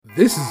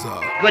This is a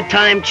Good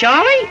time,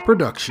 Charlie?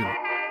 production.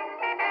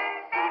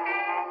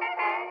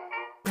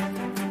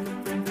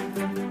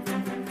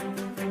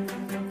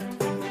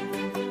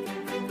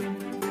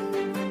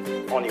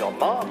 On your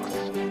marks,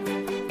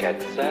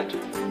 get set,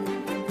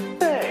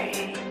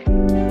 play.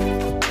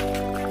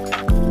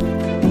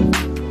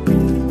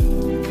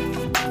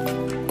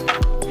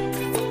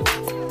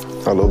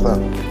 I love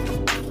that.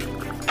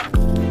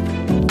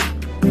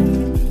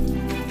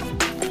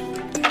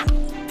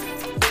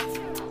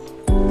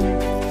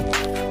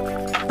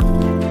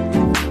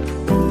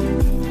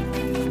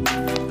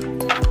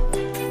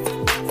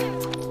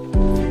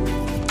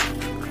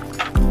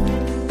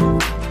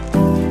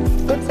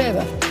 Good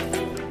favor.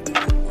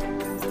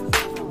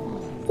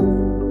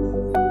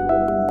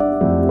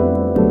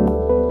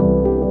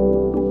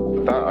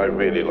 That I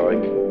really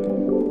like.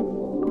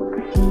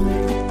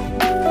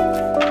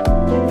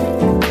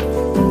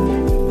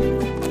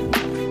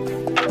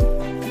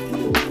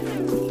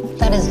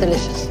 That is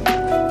delicious.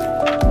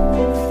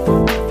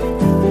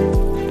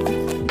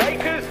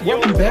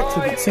 Welcome back to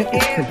the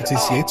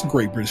 10th It's a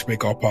Great British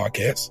Bake Off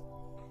podcast.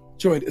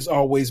 Joined as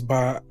always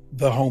by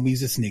the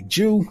homies. It's Nick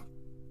Jew.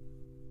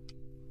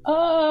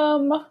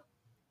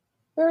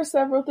 There are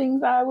several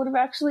things I would have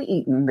actually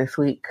eaten this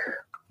week.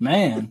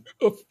 Man,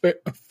 A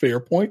fair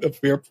point.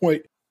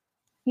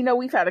 You know,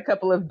 we've had a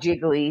couple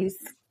jigglies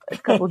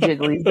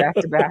back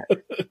to back.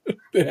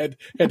 had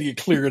to get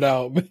cleared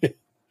out.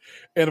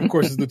 And of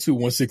course, it's the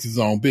 216's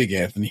own Big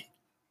Anthony.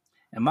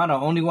 am I the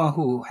only one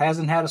who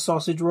hasn't had a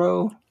sausage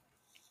roll?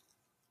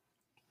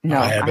 No,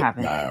 I haven't.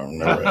 haven't. I don't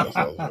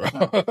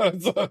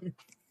know.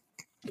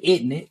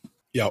 Isn't it?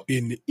 Yo,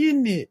 in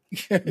it.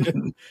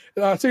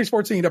 Series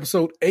 14,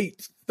 episode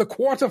 8, the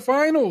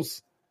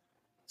quarterfinals.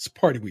 It's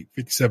party week,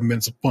 57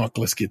 minutes of funk.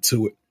 Let's get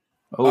to it.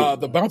 Oh,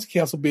 The Bouncy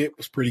Castle bit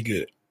was pretty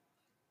good.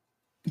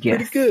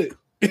 Yes. Pretty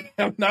good.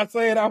 I'm not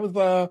saying I was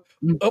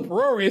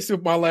uproarious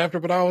with my laughter,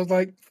 but I was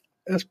like,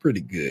 that's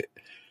pretty good.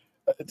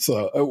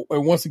 So,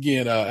 and once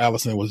again,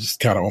 Allison was just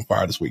kind of on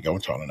fire this week. I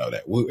want y'all to know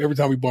that. Every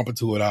time we bump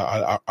into it,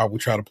 I will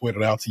try to point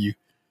it out to you.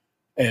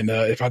 And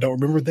if I don't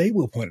remember, they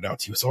will point it out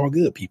to you. It's all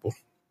good, people.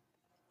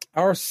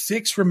 Our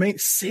six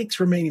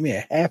remaining,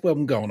 man, half of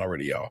them gone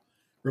already, y'all.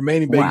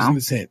 Remaining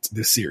babies in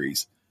this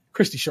series.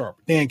 Christy Sharp,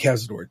 Dan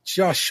Cazador,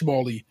 Josh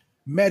Smalley,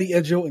 Maddie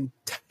Edgel, and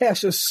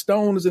Tasha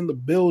Stone is in the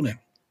building.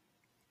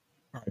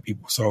 All right,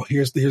 people. So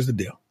here's the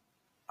deal.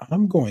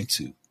 I'm going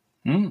to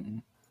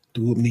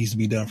do what needs to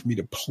be done for me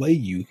to play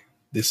you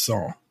this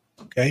song.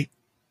 Okay?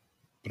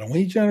 But I want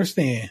you to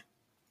understand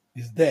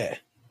is that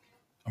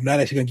I'm not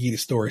actually going to give you the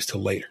stories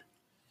till later.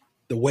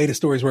 The way the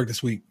stories work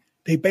this week,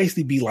 they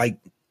basically be like,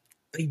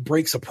 they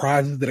break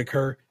surprises that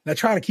occur. And I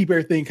try to keep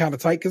everything kind of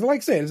tight because,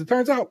 like I said, as it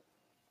turns out,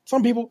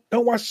 some people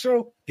don't watch the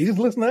show. They just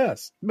listen to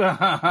us.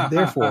 And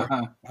therefore,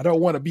 I don't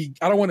want to be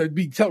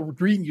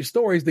reading your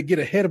stories to get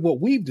ahead of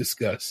what we've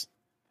discussed.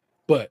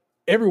 But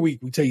every week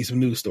we tell you some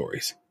news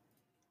stories.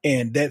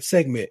 And that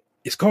segment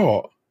is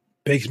called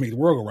Bakers Make the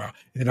World Go Round.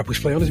 And then I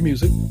push play on this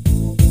music.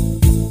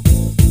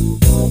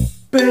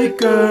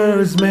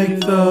 Bakers make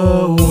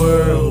the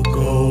world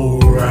go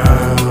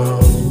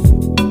round.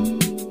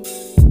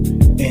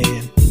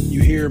 And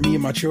you hear me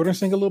and my children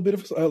sing a little bit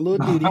of a little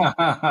ditty.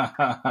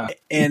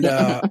 And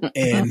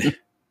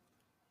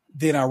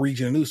then I'll read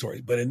you the news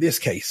stories. But in this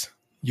case,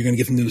 you're going to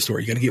get the news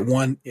story. You're going to get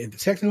one in the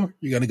technical.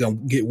 You're going to go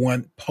get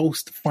one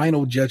post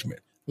final judgment.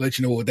 Let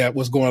you know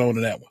what's going on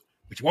in that one.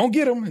 But you won't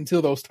get them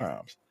until those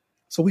times.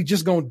 So we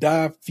just going to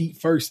dive feet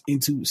first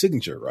into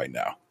signature right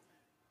now.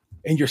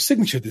 And your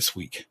signature this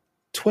week,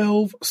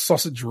 12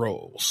 sausage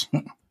rolls.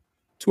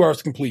 2 hours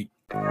to complete.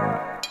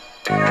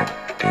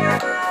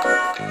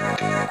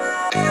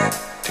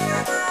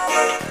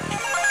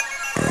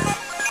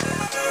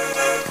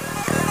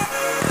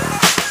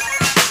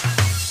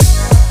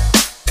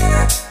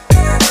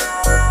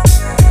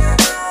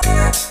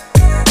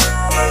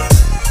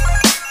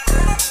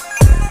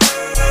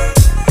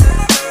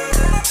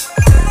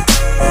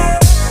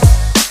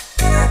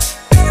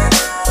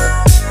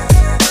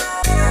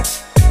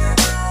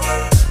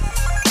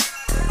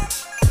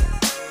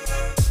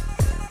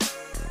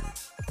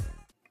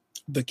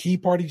 The key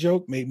party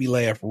joke made me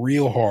laugh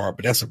real hard,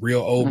 but that's a real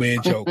old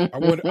man joke. I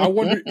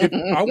wonder if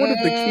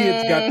the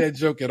kids got that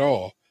joke at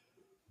all.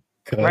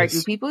 Right?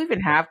 Do people even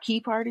have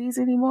key parties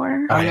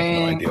anymore? I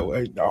have no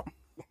idea. No.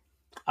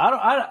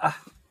 I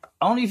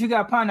only if you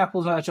got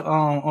pineapples at your,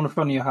 on the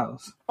front of your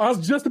house. I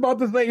was just about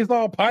to say it's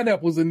all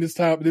pineapples in this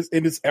time,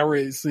 in this era.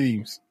 It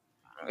seems.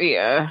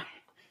 Yeah.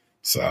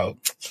 So,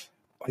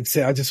 like I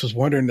said, I just was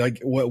wondering, like,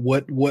 what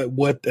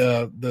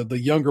the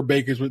younger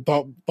bakers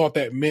thought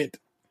that meant.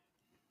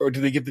 Or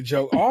did they get the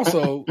joke?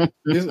 Also,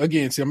 this,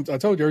 again, see, I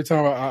told you every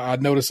time I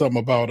noticed something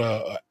about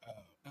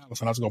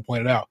Allison, I was going to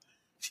point it out.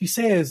 She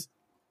says,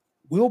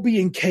 we'll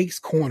be in Cake's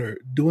corner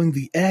doing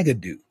the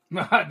Agadoo.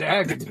 The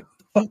Agadoo.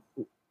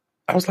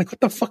 I was like, what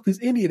the fuck does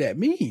any of that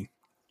mean?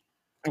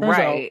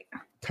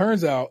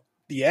 Turns out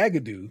the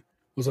Agadoo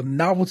was a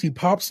novelty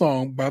pop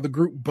song by the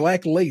group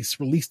Black Lace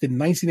released in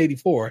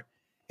 1984,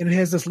 and it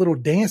has this little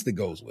dance that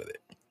goes with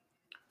it.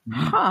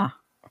 Huh.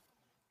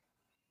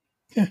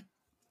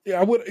 Yeah,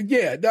 I would.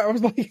 Yeah, I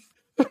was like,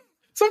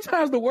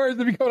 sometimes the words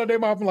that be coming out of their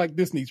mouth, I'm like,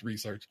 this needs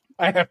research.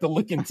 I have to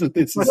look into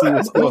this and see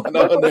what's going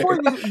on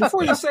there.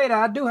 Before you say that,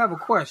 I do have a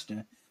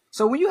question.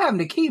 So when you having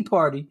the key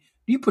party, do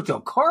you put your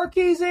car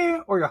keys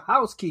in or your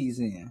house keys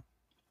in?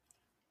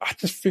 I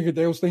just figured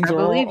those things I are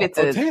all believe it's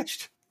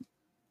attached.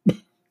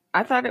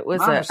 I thought it was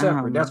Mine are a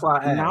separate. That's why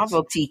I asked.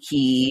 novelty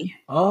key.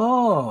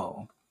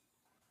 Oh.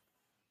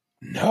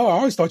 No, I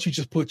always thought you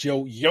just put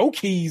your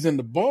keys in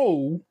the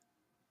bowl.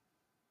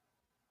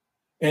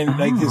 And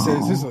like this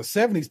is a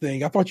 70s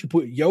thing. I thought you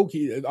put your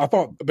key. I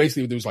thought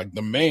basically there was like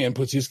the man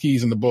puts his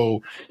keys in the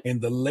bowl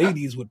and the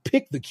ladies would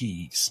pick the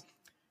keys.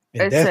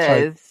 And It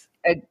says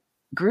a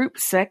group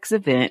sex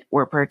event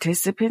where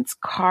participants'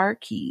 car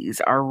keys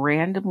are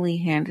randomly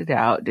handed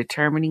out,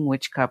 determining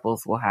which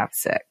couples will have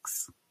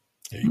sex.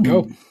 There you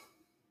go.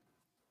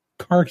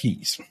 Car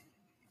keys.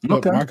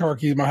 Look, Okay. my car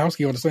keys, my house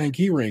key on the same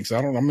key ring. So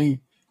what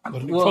are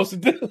they supposed to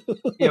do?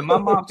 Yeah, my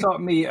mom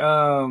taught me,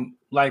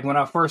 like when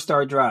I first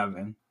started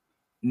driving,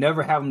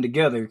 never have them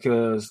together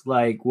because,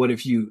 like, what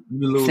if you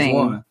lose Same.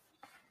 one?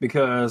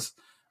 Because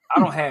I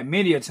don't have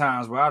many a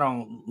times where I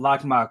don't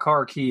lock my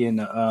car key in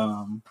the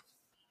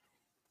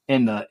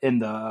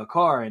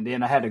car, and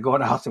then I had to go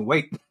in the house and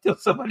wait until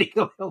somebody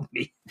go help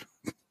me.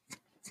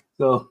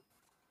 So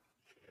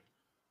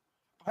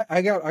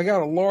I got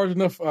a large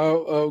enough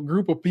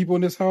group of people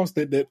in this house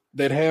that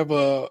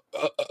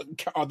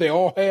have they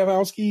all have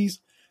house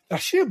keys. I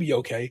should be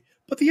okay,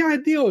 but the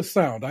idea is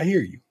sound. I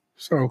hear you.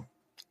 So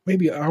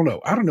maybe I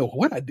don't know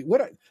what I do.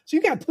 So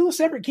you got 2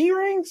 separate key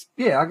rings?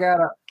 yeah,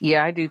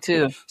 Yeah, I do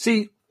too.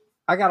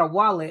 I got a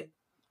wallet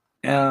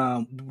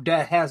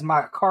that has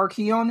my car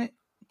key on it,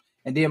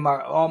 and then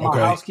all my Okay.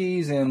 house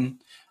keys and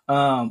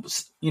all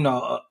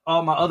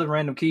my other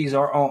random keys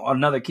are on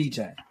another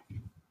keychain.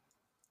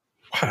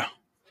 Wow.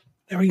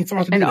 Never even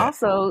thought to do And that.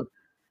 also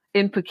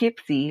in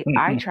Poughkeepsie,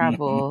 I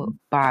travel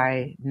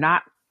by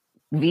not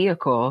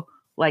vehicle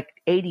like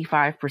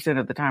 85%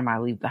 of the time I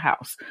leave the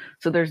house.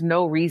 So there's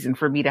no reason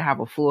for me to have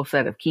a full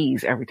set of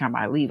keys every time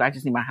I leave. I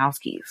just need my house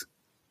keys.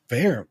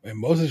 Fair. In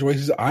most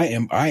situations, I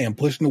am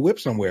pushing the whip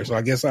somewhere, so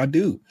I guess I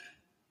do.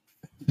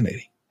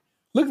 Fascinating.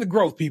 Look at the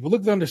growth, people.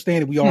 Look at the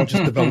understanding we all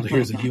just developed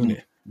here as a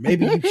unit.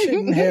 Maybe you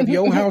shouldn't have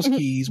your house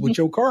keys with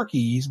your car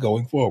keys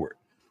going forward.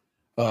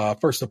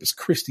 First up is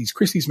Christie's.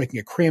 Christie's making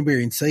a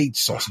cranberry and sage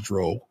sausage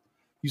roll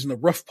using a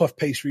rough puff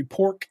pastry,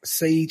 pork,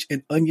 sage,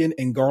 and onion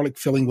and garlic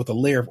filling with a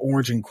layer of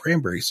orange and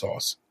cranberry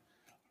sauce.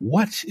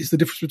 What is the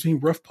difference between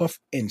rough puff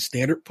and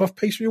standard puff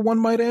pastry, one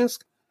might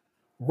ask?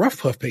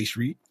 Rough puff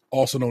pastry,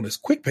 also known as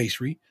quick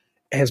pastry,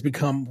 has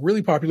become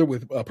really popular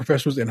with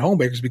professionals and home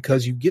bakers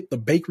because you get the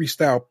bakery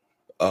style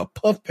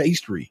puff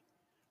pastry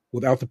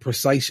without the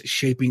precise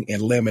shaping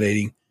and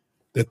laminating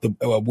that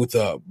with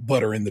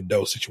butter in the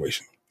dough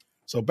situation.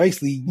 So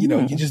basically,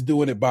 you're just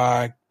doing it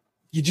by,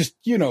 you just,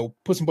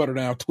 put some butter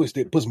down, twist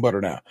it, put some butter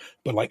down.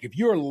 But like if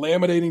you're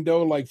laminating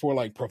dough, like for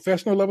like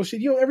professional level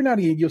shit, every now and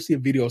again you'll see a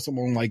video of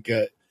someone like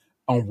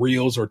on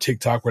Reels or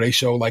TikTok where they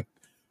show like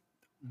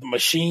the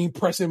machine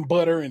pressing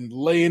butter and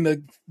laying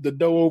the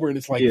dough over, and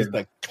it's like it's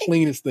the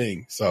cleanest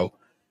thing. So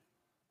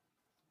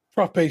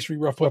rough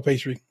puff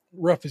pastry.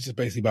 Rough is just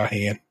basically by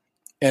hand.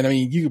 And I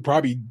mean, you could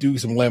probably do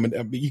some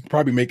you could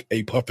probably make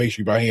a puff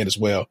pastry by hand as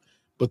well,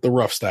 but the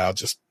rough style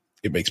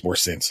it makes more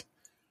sense.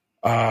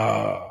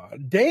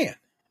 Dan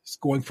is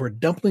going for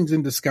dumplings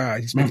in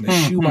disguise. He's making a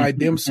shumai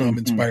dim sum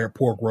inspired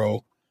pork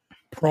roll,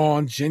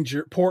 pork,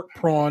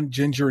 prawn,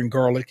 ginger, and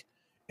garlic,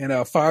 and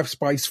a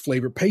 5-spice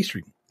flavored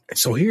pastry. And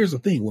so here's the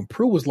thing: when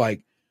Prue was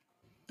like,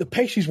 the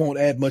pastries won't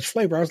add much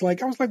flavor, I was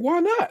like, why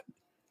not?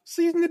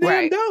 Season the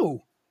damn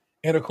dough.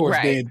 And of course,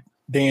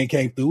 Dan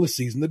came through and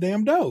seasoned the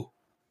damn dough.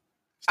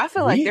 I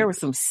feel like there was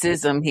some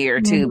schism here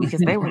too,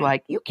 because they were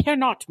like, you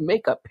cannot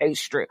make a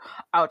pastry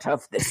out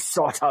of this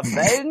sort of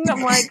thing.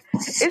 I'm like,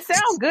 it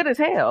sounds good as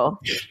hell.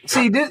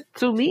 See, this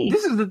to me.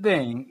 This is the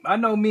thing. I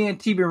know me and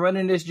T been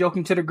running this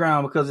joking to the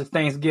ground because it's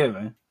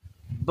Thanksgiving.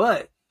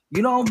 But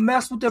you don't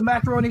mess with the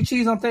macaroni and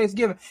cheese on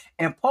Thanksgiving.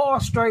 And Paul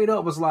straight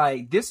up was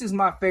like, this is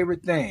my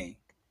favorite thing.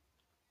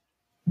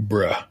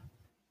 Bruh.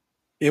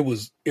 It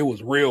was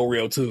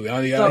real too.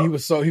 I mean, he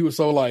was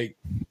so like,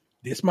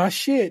 this my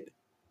shit.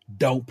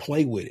 Don't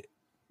play with it.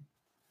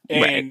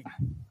 And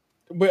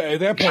but at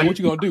that point, what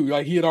you gonna do?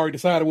 Like he had already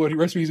decided what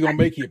recipe he's gonna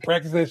make. He had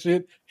practiced that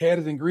shit, had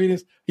his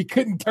ingredients. He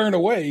couldn't turn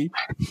away.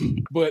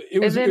 But it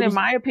was. And then, in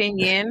my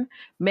opinion,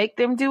 make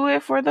them do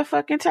it for the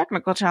fucking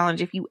technical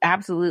challenge. If you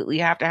absolutely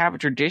have to have a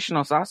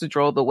traditional sausage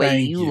roll the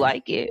way you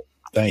like it.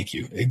 Thank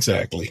you.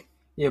 Exactly.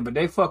 Yeah, but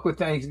they fuck with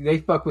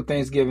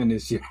Thanksgiving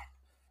this year.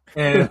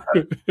 And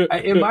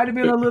it might have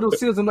been a little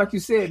schism, like you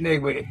said,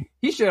 Nick, but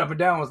he shut up and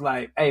down was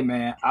like, hey,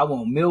 man, I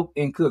want milk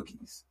and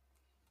cookies.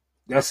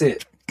 That's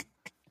it.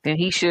 Then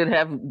he should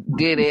have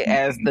did it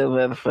as the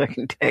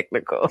motherfucking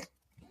technical.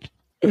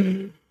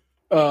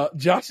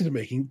 Josh is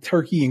making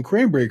turkey and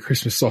cranberry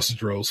Christmas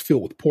sausage rolls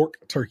filled with pork,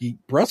 turkey,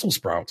 Brussels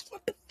sprouts.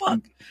 What the fuck?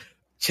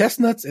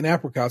 Chestnuts and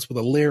apricots with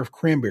a layer of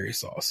cranberry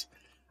sauce.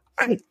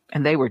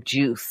 And they were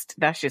juiced.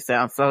 That shit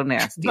sounds so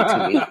nasty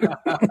to me.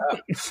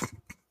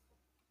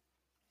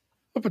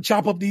 I'm gonna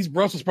chop up these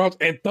Brussels sprouts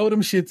and throw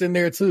them shits in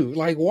there too.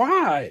 Like,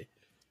 why?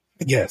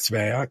 Yes,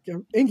 man.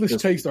 English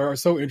tastes are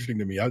so interesting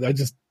to me. I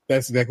just,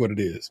 that's exactly what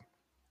it is.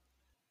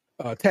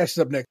 Tash is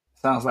up next.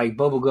 Sounds like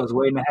bubblegum's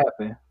waiting to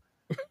happen.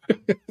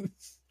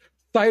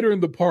 Cider in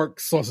the Park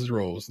sausage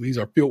rolls. These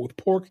are filled with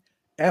pork,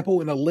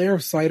 apple, and a layer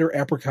of cider,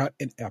 apricot,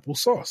 and apple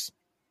sauce.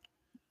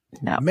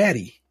 No.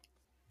 Maddie,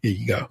 here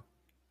you go.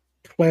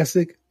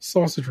 Classic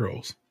sausage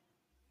rolls.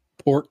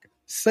 Pork,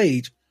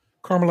 sage,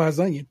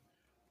 caramelized onion,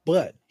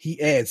 but he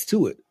adds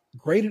to it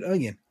grated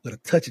onion with a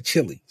touch of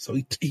chili. So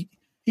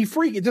he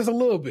freak it just a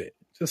little bit.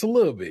 Just a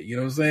little bit. You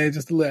know what I'm saying?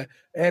 Just to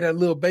add that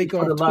little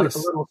bake-off twist. A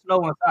little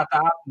snow inside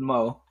the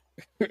Optimo.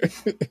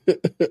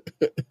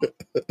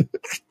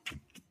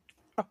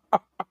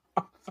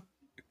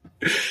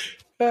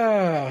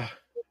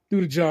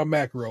 Do the John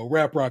McEnroe,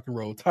 Rap Rock and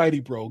Roll, Tidy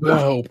Bro,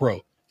 Go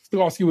Pro.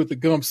 Starsky with the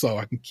gum so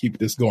I can keep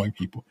this going,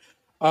 people.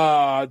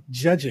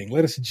 Judging.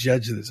 Let us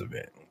judge this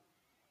event.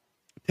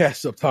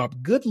 Tash up top.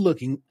 Good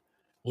looking.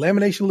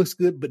 Lamination looks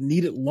good, but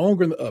needed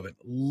longer in the oven.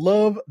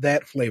 Love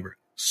that flavor.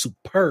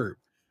 Superb.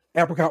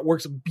 Apricot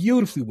works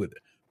beautifully with it,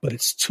 but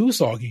it's too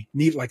soggy.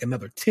 Need like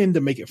another 10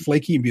 to make it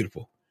flaky and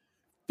beautiful.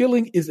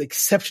 Filling is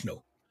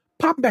exceptional.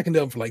 Pop back in the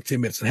oven for like 10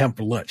 minutes and have them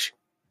for lunch.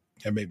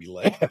 That made me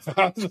laugh.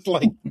 I was just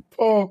like,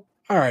 oh,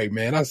 all right,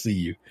 man, I see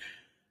you.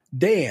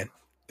 Dan,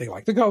 they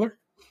like the color.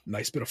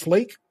 Nice bit of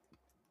flake.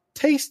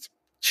 Taste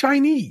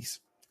Chinese,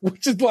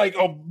 which is like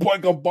a bar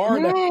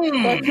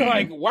that,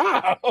 like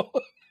wow.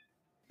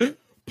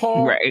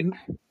 Paul, right.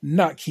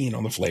 Not keen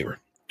on the flavor.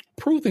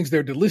 Prue thinks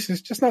they're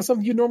delicious, just not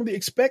something you normally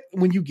expect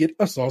when you get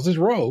a sausage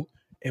roll.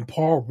 And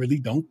Paul really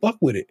don't fuck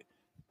with it.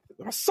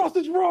 A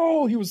sausage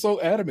roll. He was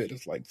so adamant.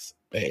 It's like,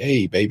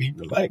 hey, baby,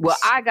 relax. Well,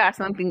 I got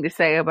something to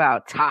say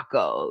about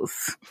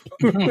tacos.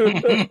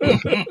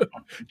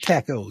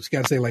 Tacos. You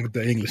gotta say like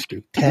the English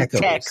do.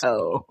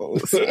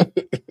 Tacos.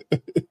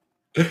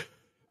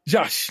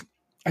 Josh,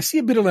 I see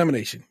a bit of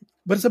lamination,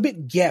 but it's a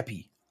bit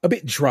gappy, a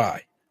bit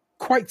dry,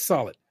 quite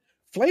solid.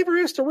 Flavor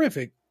is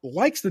terrific.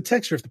 Likes the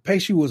texture. If the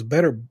pastry was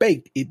better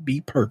baked, it'd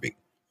be perfect.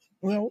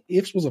 Well,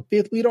 if it was a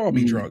fifth, we'd all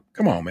be drunk.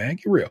 Come on, man.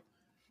 Get real.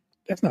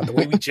 That's not the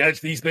way we judge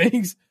these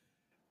things.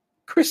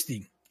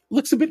 Christy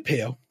looks a bit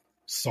pale,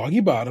 soggy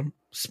bottom,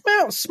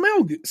 smell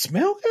good.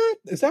 Smell good?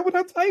 Is that what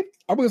I typed?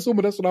 I'm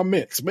assuming that's what I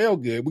meant. Smell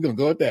good. We're going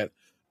to go with that.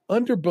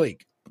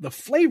 Underbaked. The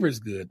flavor is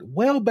good,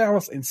 well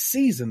balanced and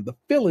seasoned. The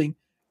filling,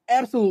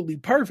 absolutely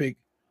perfect,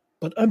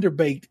 but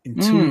underbaked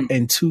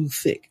and too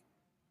thick.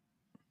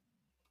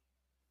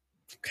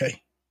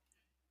 Okay.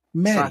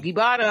 Maddie.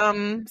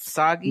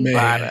 Soggy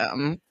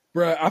bottom.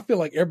 Bruh, I feel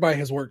like everybody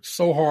has worked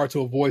so hard to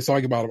avoid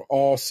soggy bottom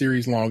all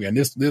series long, and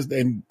this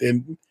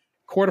and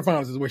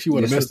quarterfinals is where she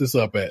would have messed this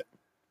up at.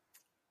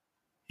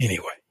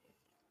 Anyway,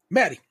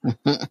 Maddie,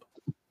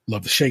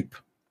 love the shape,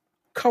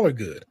 color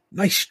good,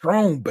 nice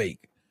strong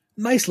bake,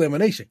 nice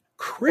lamination,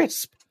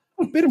 crisp,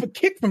 a bit of a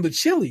kick from the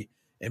chili,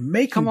 and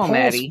making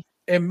Maddie.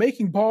 And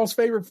making Paul's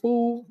favorite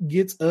food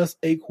gets us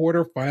a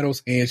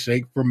quarterfinals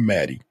handshake from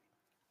Maddie.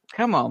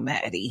 Come on,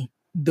 Maddie.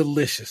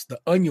 Delicious. The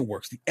onion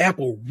works. The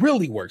apple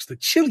really works. The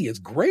chili is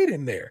great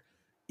in there.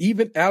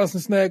 Even Allison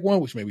snagged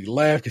one, which made me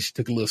laugh because she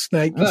took a little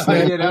snack.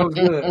 Yeah, that was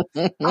good.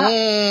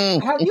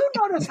 Have you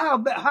noticed how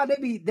they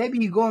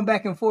be going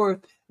back and forth?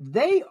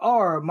 They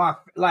are my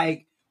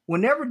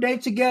whenever they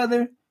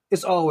together,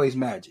 it's always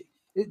magic.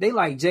 They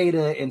like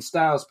Jada and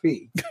Styles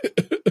P.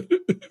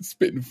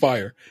 Spitting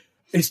fire.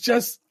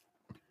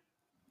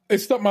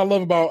 It's something I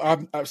love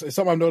about. It's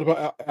something I've noticed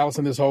about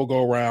Allison this whole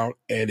go around,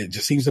 and it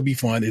just seems to be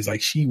fun. It's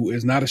like she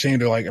is not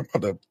ashamed of like I'm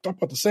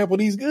about to sample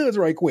these goods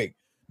right quick.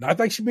 Not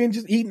like she been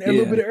just eating a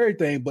little bit of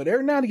everything, but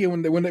every now and again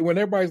when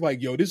everybody's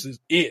like, "Yo, this is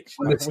it,"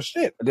 like, well,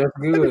 shit, that's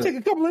good. Let me take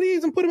a couple of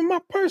these and put them in my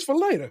purse for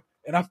later,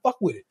 and I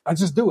fuck with it. I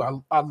just do.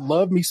 I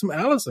love me some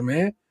Allison,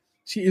 man.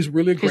 She is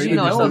really great. You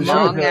know, it's a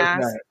long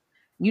ass.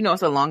 You know,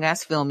 it's a long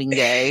ass filming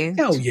day.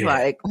 Hell yeah!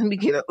 Like, let me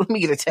get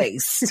a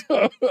taste.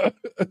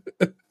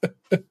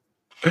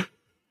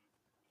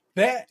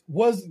 So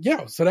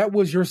that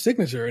was your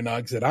signature, and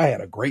I said I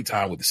had a great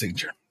time with the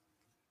signature.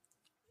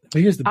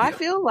 But here's the deal. I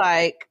feel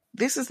like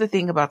this is the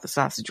thing about the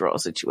sausage roll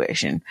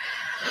situation.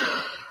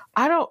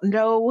 I don't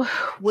know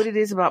what it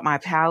is about my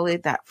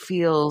palate that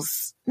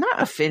feels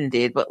not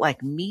offended, but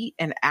like meat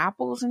and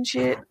apples and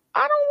shit.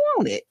 I don't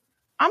want it.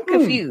 I'm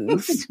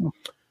confused.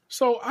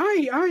 So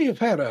I have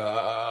had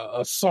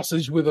a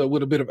sausage with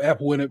a bit of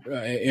apple in it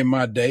in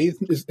my day.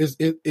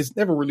 It's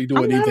never really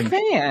doing anything. I'm not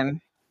a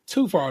fan.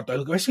 Too far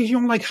though. I say you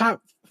don't like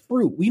hot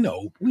fruit. We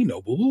know,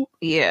 boo boo.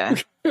 Yeah.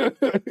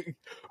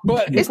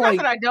 But it's not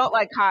that I don't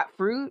like hot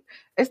fruit.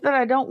 It's that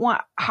I don't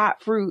want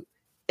hot fruit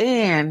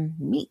and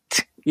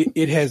meat.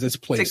 It has its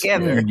place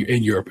together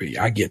in your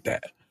opinion. I get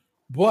that.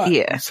 But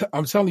yeah.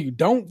 I'm telling you,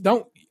 don't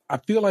I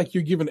feel like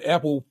you're giving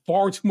apple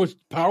far too much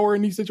power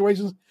in these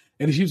situations,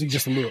 and it's usually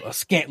just a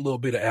scant little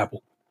bit of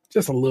apple.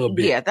 Just a little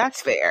bit. Yeah,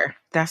 that's fair.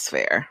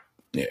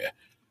 Yeah.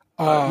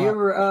 You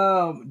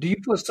ever do you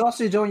put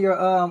sausage on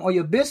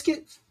your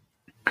biscuits?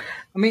 I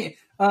mean,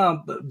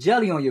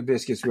 jelly on your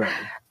biscuits, rather.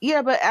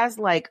 Yeah, but as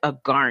like a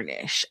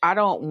garnish. I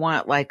don't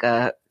want like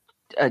a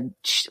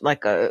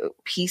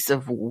piece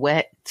of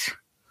wet,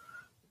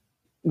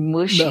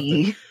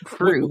 mushy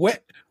fruit.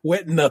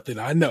 Wet nothing.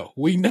 I know.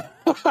 We know.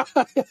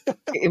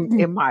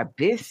 in my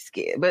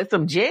biscuit. But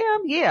some jam,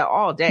 yeah,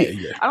 all day.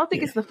 Yeah. I don't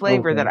think it's the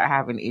flavor that I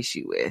have an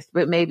issue with,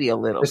 but maybe a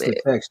little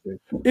bit. The texture.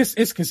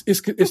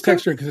 It's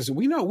texture and consistency.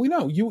 We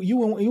know.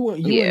 You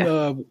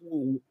and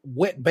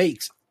wet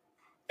bakes.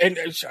 And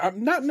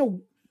I'm not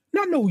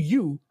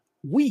you.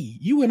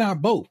 You and I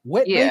both.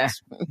 Wet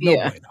bakes?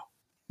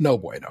 No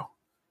bueno.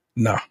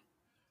 No.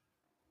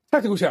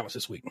 Tactical challenge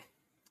this week.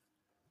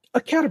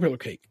 A caterpillar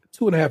cake,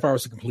 2.5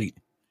 hours to complete.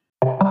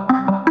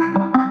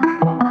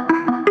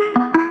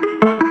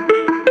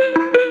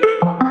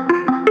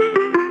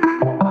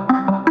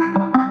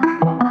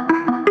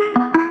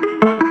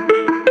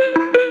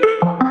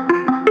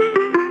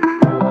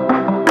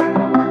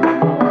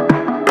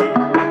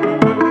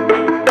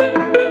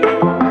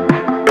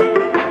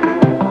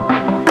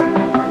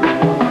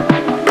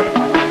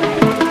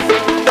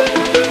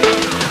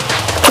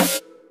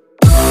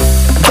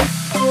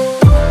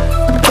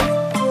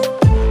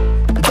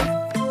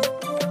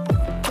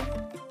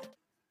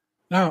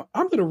 Now,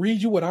 I'm going to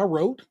read you what I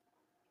wrote,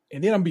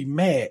 and then I'm going to be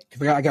mad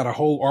because I got a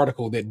whole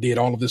article that did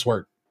all of this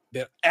work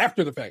that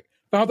after the fact.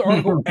 Found the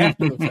article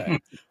after the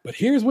fact. But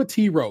here's what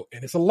T wrote,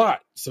 and it's a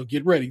lot, so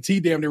get ready. T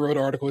damn near wrote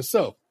the article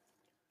itself.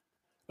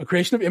 A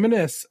creation of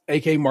M&S,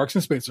 a.k.a. Marks &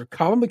 Spencer,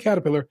 Colin the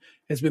Caterpillar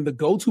has been the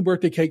go-to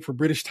birthday cake for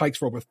British tykes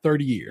for over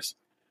 30 years.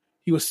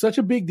 He was such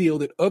a big deal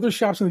that other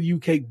shops in the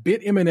UK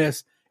bit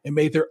M&S and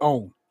made their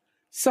own.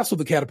 Cecil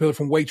the Caterpillar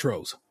from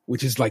Waitrose,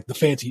 which is like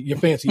your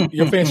fancy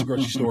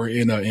grocery store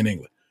in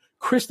England.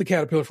 Chris the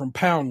Caterpillar from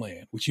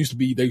Poundland, which used to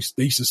be they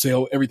used to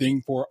sell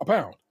everything for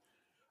 £1.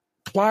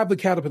 Clive the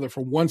Caterpillar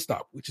from One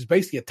Stop, which is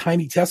basically a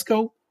tiny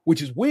Tesco,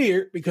 which is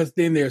weird because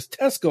then there's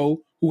Tesco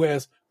who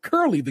has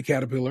Curly the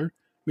Caterpillar,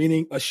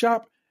 meaning a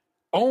shop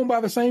owned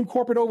by the same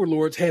corporate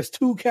overlords has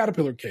 2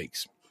 Caterpillar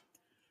cakes.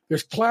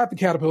 There's Clive the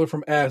Caterpillar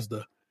from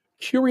Asda,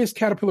 Curious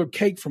Caterpillar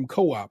Cake from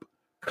Co-op,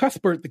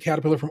 Cuthbert the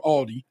Caterpillar from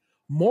Aldi,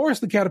 Morris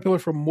the Caterpillar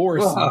from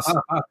Morrison's,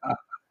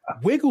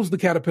 Wiggles the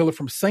Caterpillar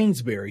from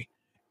Sainsbury,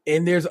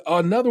 and there's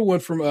another one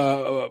from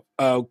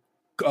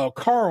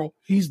Carl.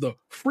 He's the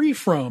Free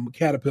From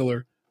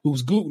Caterpillar,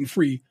 who's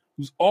gluten-free,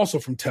 who's also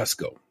from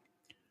Tesco.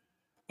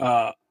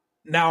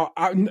 Now,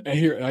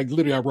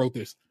 I wrote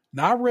this.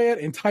 Now, I read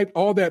and typed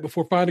all that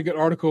before finding an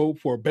article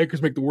for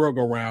Bakers Make the World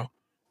Go Round,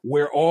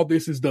 where all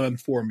this is done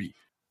for me.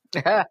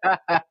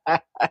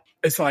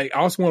 It's like, I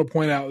also want to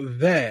point out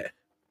that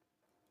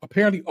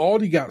apparently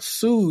Aldi got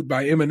sued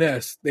by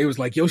M&S. They was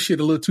like, your shit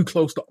a little too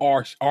close to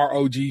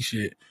ROG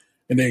shit.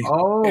 And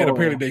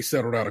apparently they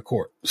settled out of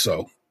court.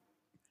 So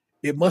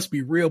it must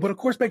be real. But of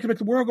course, Bakers Make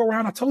the World Go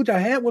Round. I told you I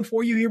had one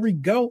for you. Here we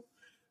go.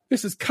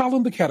 This is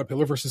Colin the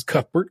Caterpillar versus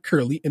Cuthbert,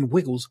 Curly, and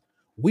Wiggles.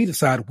 We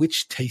decide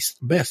which tastes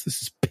best.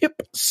 This is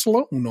Pip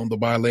Sloan on the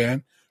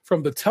byline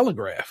from The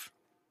Telegraph.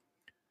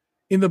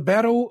 In the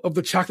battle of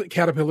the chocolate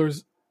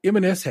caterpillars,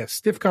 M&S has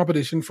stiff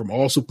competition from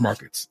all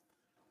supermarkets.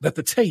 Let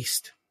the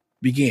taste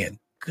begin.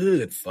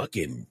 Good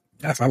fucking,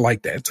 I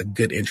like that. It's a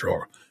good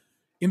intro.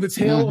 In the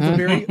tale of the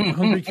very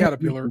hungry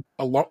caterpillar,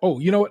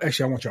 you know what?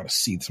 Actually, I want y'all to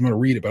see this. I'm going to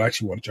read it, but I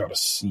actually want y'all to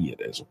see it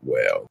as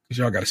well. Because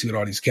y'all got to see what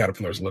all these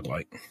caterpillars look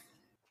like.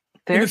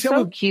 They're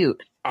so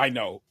cute. I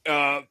know.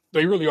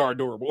 They really are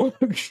adorable.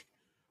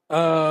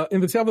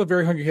 In the tale of the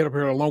very hungry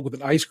caterpillar, along with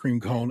an ice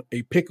cream cone,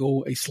 a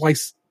pickle, a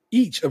slice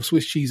each of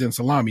Swiss cheese and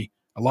salami,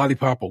 a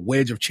lollipop, a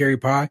wedge of cherry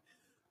pie,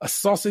 a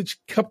sausage,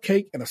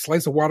 cupcake, and a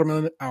slice of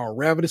watermelon, our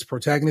ravenous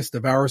protagonist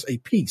devours a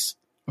piece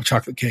of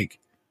chocolate cake.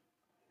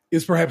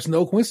 It's perhaps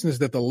no coincidence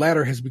that the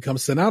latter has become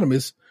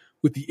synonymous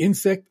with the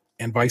insect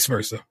and vice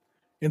versa,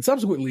 and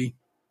subsequently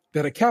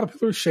that a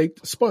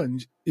caterpillar-shaped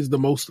sponge is the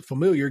most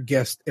familiar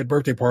guest at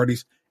birthday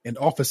parties and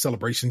office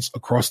celebrations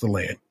across the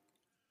land.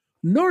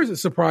 Nor is it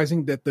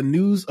surprising that the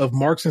news of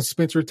Marks &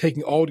 Spencer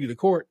taking Aldi to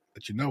court,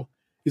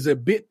 is a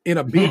bid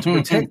to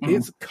protect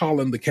its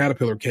Colin the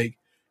Caterpillar cake,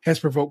 has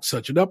provoked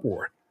such an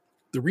uproar.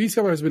 The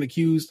retailer has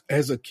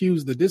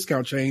accused the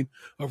discount chain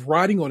of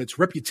riding on its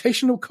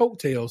reputational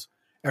coattails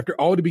after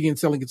Aldi began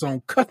selling its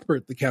own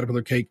Cuthbert the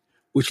Caterpillar cake,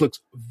 which looks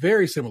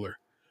very similar.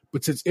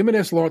 But since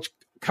M&S launched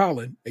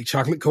Colin, a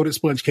chocolate-coated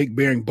sponge cake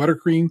bearing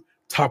buttercream,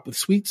 topped with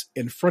sweets,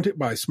 and fronted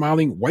by a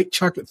smiling white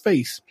chocolate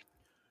face,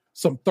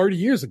 some 30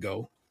 years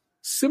ago,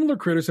 similar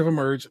critters have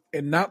emerged,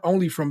 and not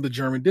only from the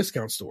German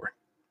discount store.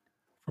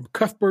 From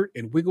Cuthbert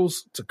and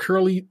Wiggles to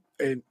Curly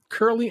and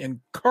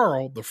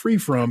Carl, the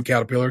Free-From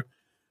Caterpillar,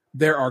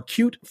 there are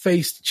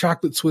cute-faced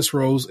chocolate Swiss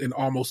rolls in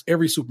almost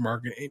every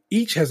supermarket, and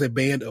each has a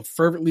band of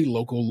fervently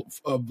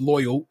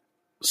loyal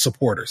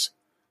supporters.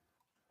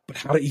 But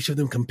how do each of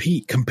them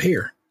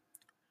compare?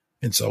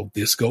 And so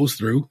this goes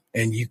through,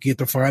 and you get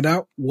to find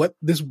out what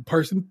this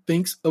person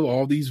thinks of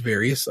all these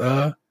various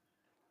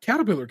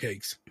Caterpillar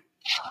cakes.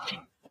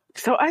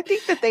 So I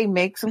think that they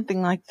make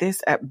something like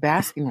this at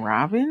Baskin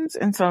Robbins,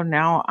 and so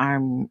now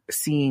I'm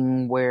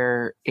seeing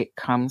where it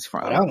comes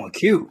from. Oh, that one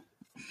cute.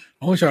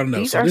 I want y'all to know.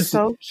 These are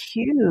so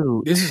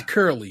cute. This is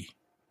Curly.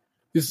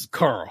 This is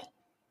Carl.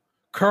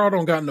 Carl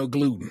don't got no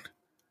gluten.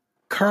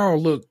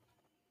 Carl look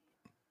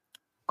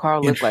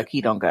like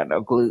he don't got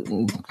no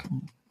gluten.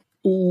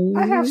 Ooh.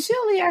 I have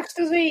celiac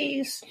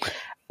disease.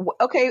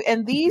 Okay,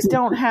 and these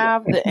don't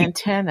have the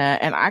antenna,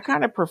 and I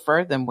kind of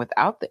prefer them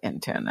without the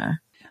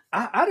antenna.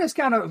 I just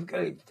kind of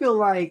feel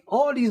like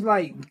all these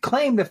like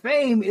claim to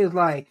fame is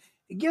like,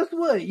 guess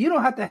what? You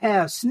don't have to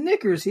have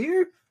Snickers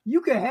here.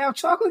 You can have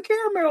chocolate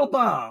caramel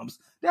bombs.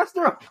 That's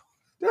their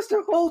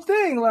whole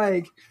thing.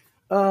 Like,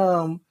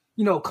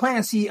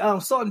 Clancy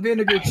salt and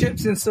vinegar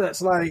chips and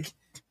such. Like,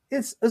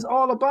 it's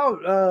all about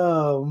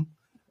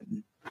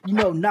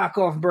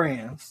knockoff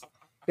brands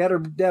that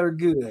are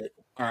good.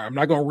 All right, I'm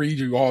not going to read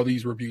you all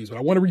these reviews, but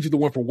I want to read you the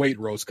one for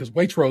Waitrose because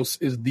Waitrose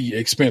is the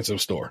expensive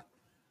store.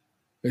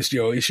 It's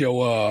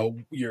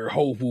your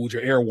Whole Foods,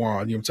 your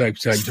Erewhon, type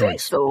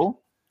joints.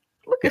 Cecil.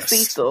 Look at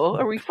Cecil,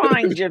 a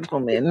refined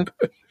gentleman.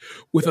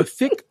 With a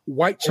thick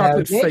white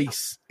chocolate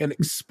face and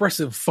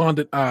expressive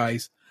fondant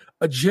eyes,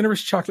 a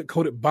generous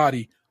chocolate-coated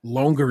body,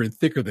 longer and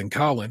thicker than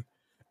Colin,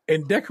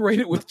 and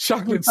decorated with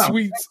chocolate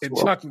sweets and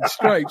chocolate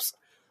stripes,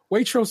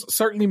 Waitrose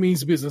certainly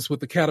means business with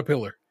the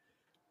caterpillar.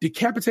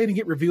 Decapitating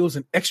it reveals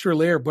an extra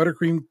layer of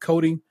buttercream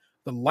coating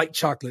the light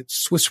chocolate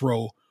Swiss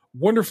roll,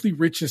 wonderfully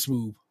rich and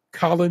smooth.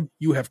 Colin,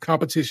 you have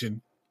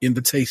competition in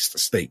the taste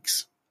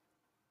stakes.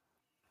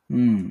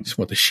 Just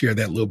want to share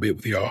that a little bit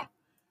with y'all.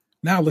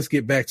 Now let's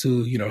get back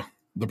to,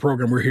 the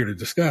program we're here to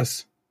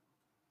discuss.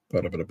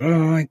 Jump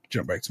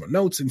back to my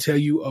notes and tell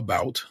you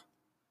about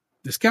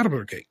this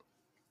caterpillar cake.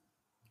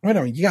 Right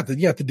on, you got the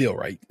deal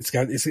right. It's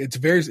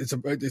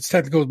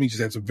technical. It means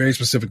it's a very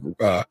specific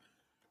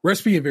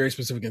recipe and very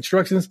specific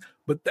instructions.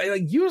 But they,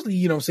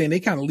 usually, they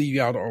kind of leave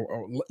you out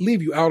or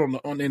leave you out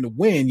on in the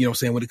wind.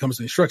 When it comes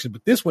to instructions.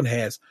 But this one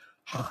has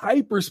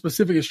hyper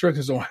specific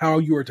instructions on how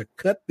you are to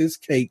cut this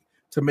cake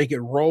to make it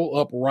roll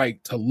up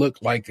right to look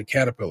like a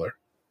caterpillar.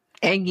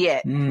 And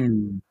yet.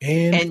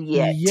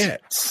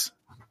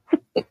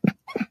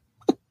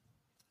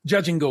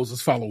 Judging goes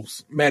as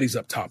follows. Maddie's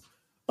up top.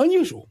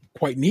 Unusual.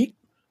 Quite neat.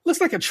 Looks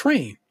like a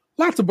train.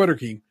 Lots of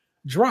buttercream.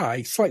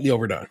 Dry. Slightly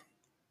overdone.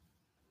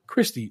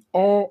 Christy,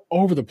 all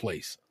over the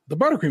place. The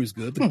buttercream is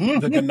good.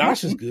 The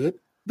ganache is good.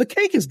 The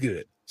cake is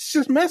good. It's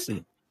just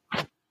messy.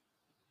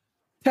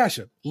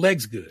 Tasha,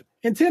 legs good.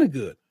 Antenna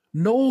good.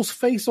 Noel's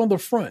face on the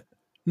front.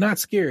 Not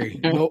scary.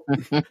 No,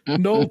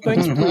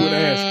 thanks for would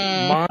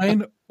ask.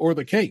 Mine or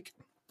the cake?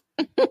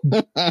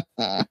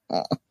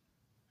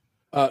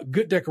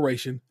 Good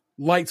decoration.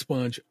 Light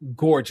sponge.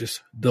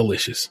 Gorgeous.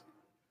 Delicious.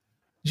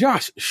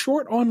 Josh,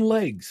 short on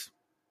legs.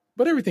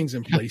 But everything's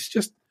in place.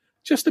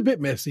 Just a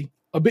bit messy.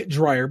 A bit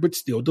drier, but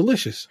still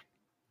delicious.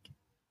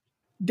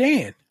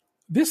 Dan,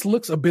 this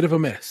looks a bit of a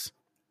mess.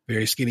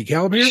 Very skinny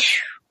caliber.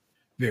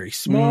 Very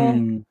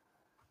small.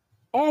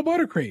 All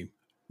buttercream.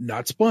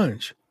 Not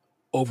sponge.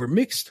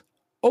 Overmixed,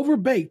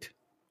 overbaked,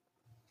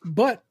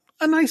 but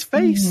a nice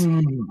face. So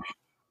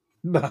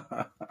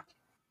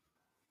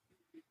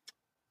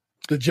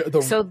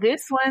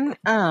this one,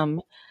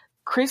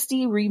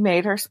 Christy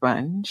remade her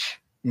sponge.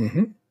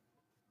 This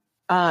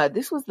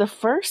was the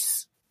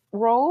first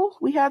roll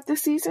we had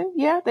this season.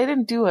 Yeah, they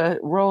didn't do a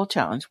roll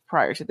challenge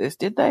prior to this,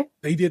 did they?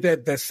 They did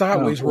that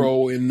sideways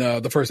roll in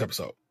the first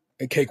episode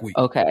in Cake Week.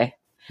 Okay,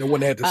 the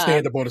one that had to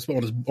stand up on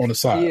the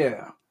side.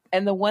 Yeah.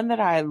 And the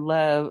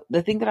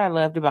thing that I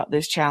loved about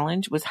this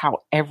challenge was how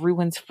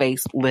everyone's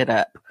face lit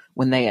up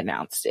when they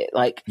announced it.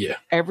 Like,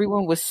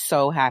 everyone was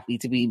so happy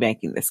to be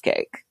making this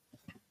cake.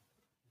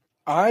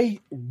 I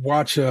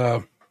watch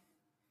an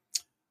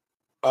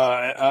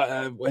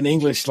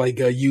English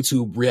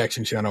YouTube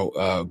reaction channel,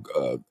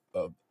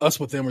 Us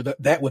With Them or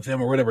That With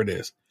Them or whatever it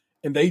is,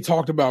 and they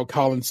talked about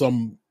Colin at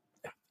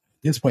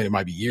this point it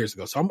might be years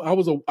ago. So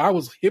I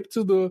was hip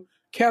to the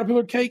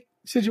caterpillar cake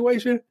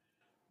situation,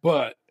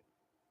 but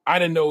I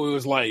didn't know it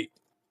was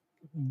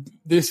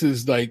this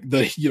is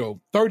the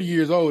 30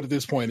 years old at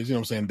this point is,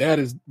 that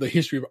is the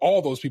history of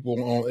all those people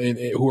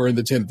who are in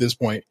the tent at this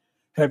point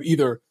have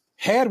either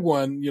had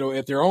one,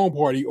 at their own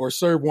party or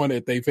served one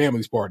at their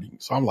family's party.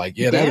 So I'm like,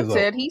 that Dan is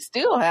said he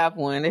still have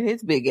one at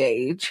his big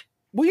age.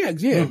 Well, yeah.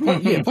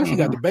 Plus he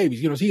got the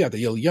babies, he got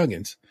the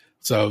youngins.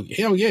 So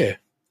hell yeah.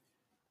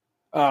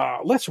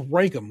 Let's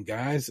rank them,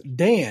 guys.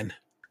 Dan,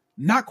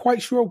 not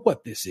quite sure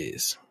what this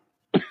is.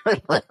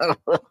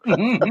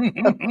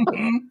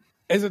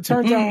 As it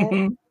turns out,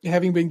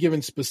 having been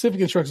given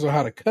specific instructions on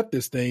how to cut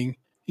this thing,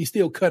 he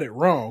still cut it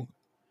wrong,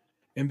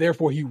 and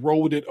therefore he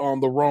rolled it on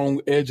the wrong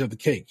edge of the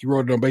cake. He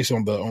rolled it based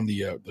on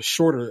the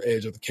shorter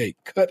edge of the cake,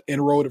 cut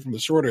and rolled it from the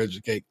shorter edge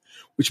of the cake,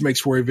 which makes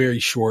for a very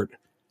short,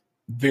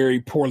 very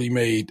poorly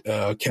made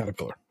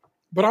caterpillar.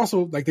 But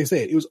also, like they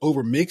said, it was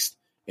overmixed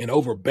and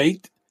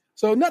overbaked,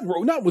 so nothing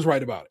was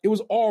right about it. It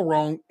was all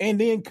wrong and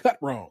then cut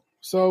wrong.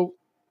 So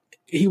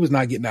he was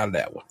not getting out of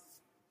that one.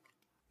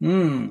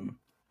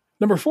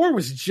 Number 4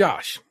 was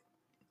Josh.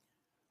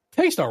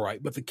 Tastes all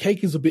right, but the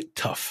cake is a bit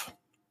tough.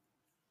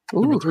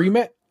 Ooh. Number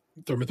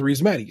three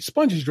is Maddie.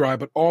 Sponge is dry,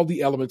 but all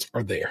the elements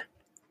are there.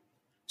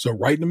 So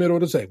right in the middle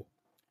of the table.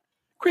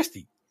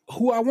 Christy,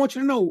 who I want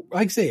you to know,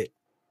 like I said,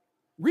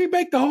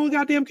 rebake the whole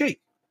goddamn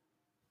cake.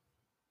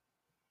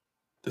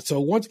 So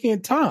once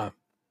again, Tom.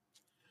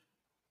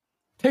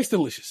 Tastes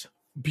delicious.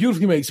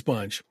 Beautifully made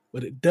sponge,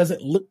 but it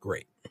doesn't look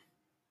great.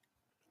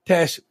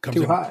 Tash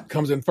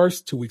comes in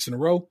first 2 weeks in a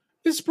row.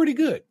 This is pretty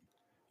good.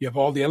 You have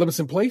all the elements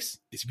in place.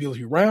 It's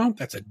beautifully round.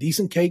 That's a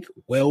decent cake.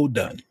 Well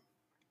done.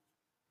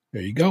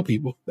 There you go,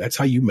 people. That's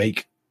how you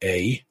make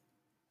a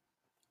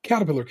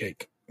caterpillar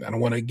cake. I don't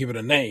want to give it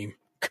a name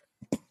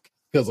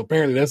because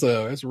apparently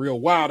that's real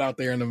wild out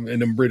there in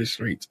them British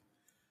streets.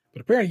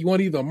 But apparently you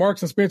want either a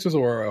Marks and Spencer's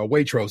or a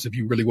Waitrose if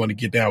you really want to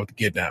get down with the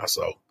get down.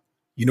 So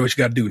you know what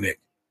you got to do, Nick.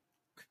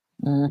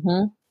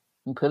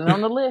 Mm-hmm. Put it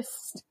on the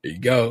list. There you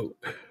go.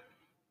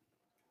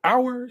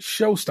 Our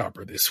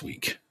showstopper this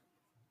week.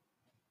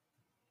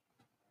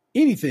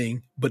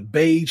 Anything but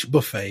Beige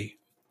Buffet,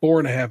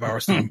 4.5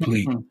 hours to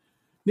complete.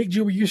 Nick,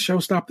 Jr., your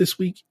showstop this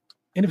week?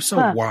 And if so,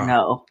 why?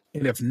 No.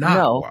 And if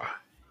not, why?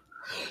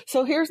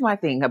 So here's my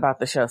thing about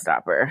the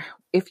showstopper.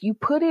 If you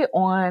put it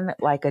on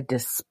like a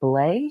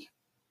display,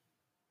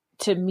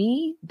 to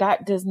me,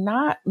 that does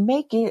not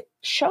make it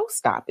show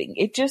stopping.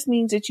 It just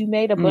means that you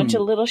made a bunch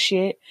of little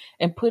shit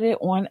and put it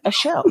on a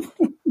shelf.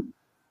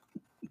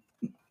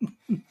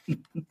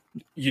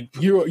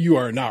 You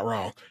are not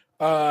wrong.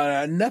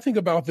 Nothing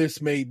about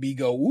this made me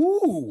go,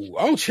 ooh,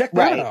 oh, check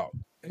that out.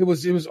 It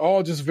was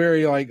all just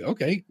very like,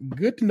 okay,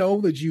 good to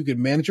know that you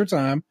can manage your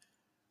time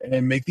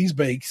and make these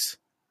bakes.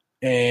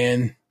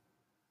 And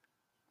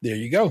there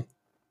you go.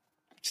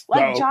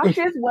 Like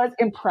Josh's was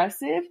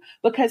impressive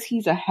because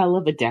he's a hell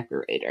of a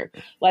decorator.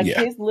 Like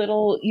his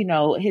little,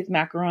 his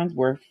macarons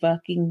were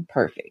fucking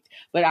perfect.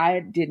 But I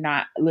did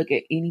not look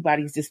at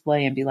anybody's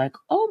display and be like,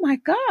 oh my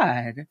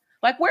God.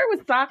 Like, where was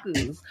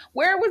Saku?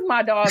 Where was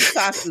my dog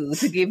Saku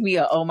to give me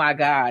a oh my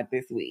God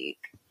this week?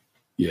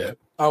 Yeah.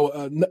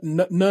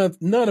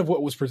 None of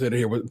what was presented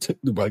here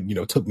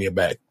took me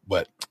aback.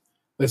 But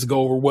let's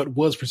go over what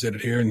was presented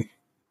here and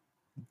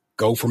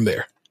go from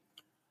there.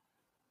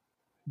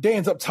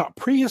 Dan's up top,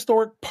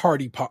 prehistoric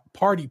party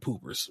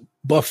poopers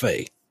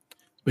buffet,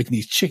 making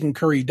these chicken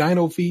curry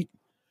dino feet,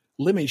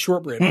 lemon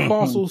shortbread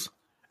fossils,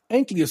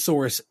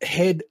 ankylosaurus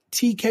head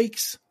tea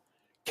cakes,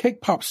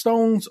 cake pop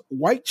stones,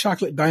 white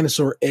chocolate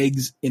dinosaur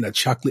eggs in a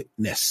chocolate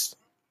nest.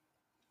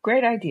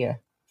 Great idea.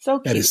 So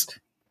cute. That is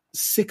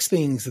 6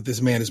 things that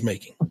this man is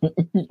making.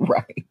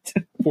 Right.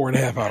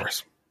 4.5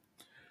 hours.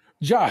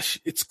 Josh,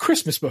 it's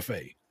Christmas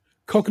buffet.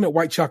 Coconut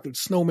white chocolate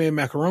snowman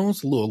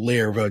macarons, a little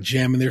layer of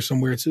jam in there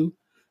somewhere too.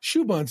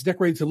 Shoe buns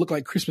decorated to look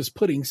like Christmas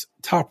puddings,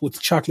 topped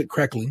with chocolate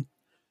crackling.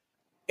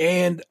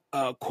 And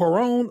a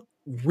coron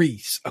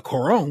wreath. A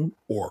coron,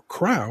 or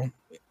crown,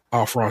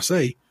 en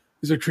français,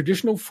 is a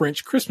traditional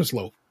French Christmas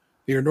loaf.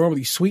 They are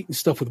normally sweet and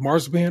stuffed with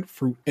marzipan,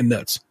 fruit, and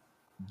nuts.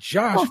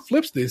 Josh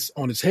flips this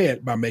on his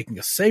head by making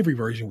a savory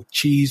version with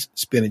cheese,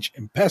 spinach,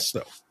 and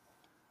pesto.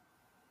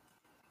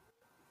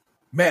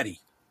 Maddie,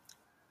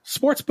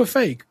 sports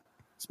buffet.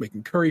 It's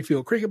making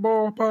curry-filled cricket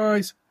ball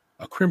pies,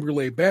 a creme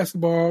brulee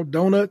basketball,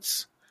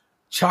 donuts,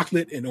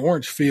 chocolate and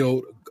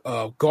orange-filled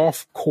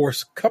golf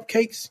course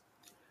cupcakes.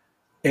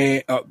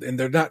 And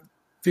they're not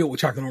filled with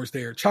chocolate and orange.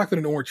 They're chocolate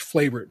and orange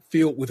flavored,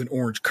 filled with an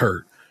orange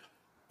curd.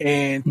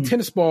 And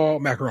tennis ball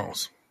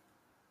macarons.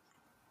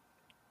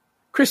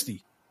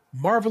 Christy,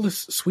 marvelous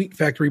Sweet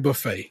Factory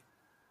buffet.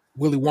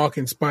 Willy Wonka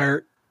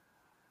inspired.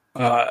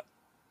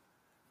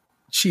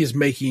 She is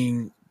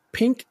making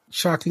pink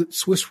chocolate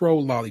Swiss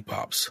roll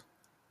lollipops,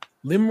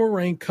 lemon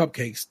meringue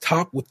cupcakes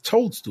topped with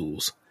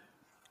toadstools,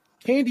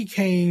 candy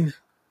cane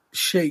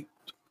shaped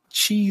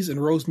cheese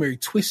and rosemary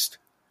twist,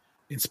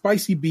 and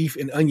spicy beef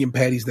and onion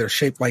patties that are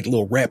shaped like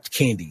little wrapped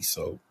candies.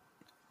 So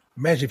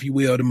imagine, if you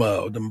will,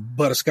 them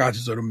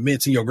butterscotches or the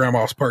mints in your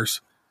grandma's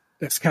purse.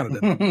 That's kind of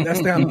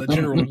the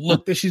general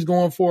look that she's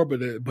going for,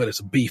 but it's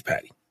a beef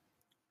patty.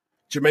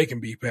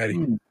 Jamaican beef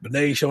patty. But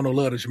they ain't showing no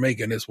love to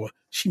Jamaica in this one.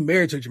 She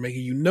married to a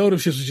Jamaican. You know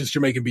this was just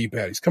Jamaican beef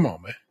patties. Come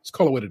on, man. Let's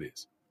call it what it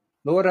is.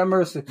 Lord have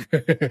mercy.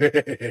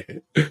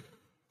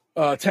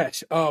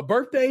 Tash,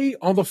 birthday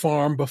on the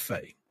farm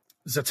buffet.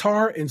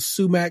 Za'atar and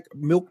sumac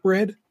milk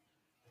bread.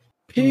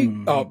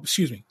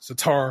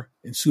 Za'atar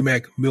and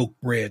sumac milk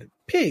bread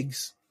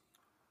pigs.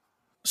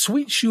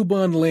 Sweet shoe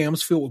bun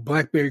lambs filled with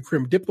blackberry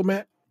creme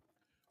diplomat.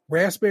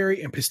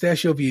 Raspberry and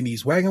pistachio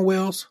Viennese wagon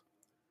wheels.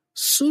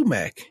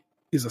 Sumac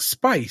is a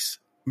spice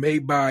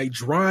made by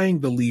drying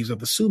the leaves of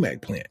the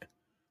sumac plant,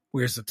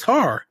 whereas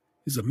za'atar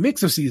is a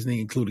mix of seasoning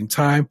including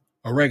thyme,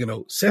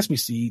 oregano, sesame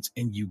seeds,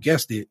 and you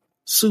guessed it,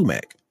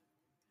 sumac.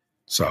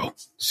 So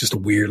it's just a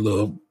weird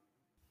little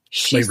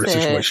flavor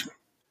situation.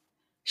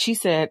 She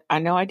said, I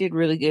know I did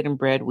really good in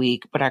bread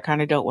week, but I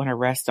kind of don't want to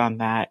rest on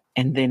that,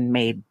 and then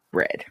made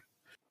bread.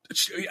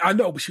 I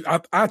know,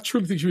 but I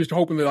truly think she was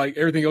hoping that like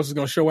everything else is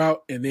going to show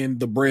out, and then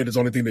the bread is the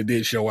only thing that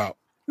did show out.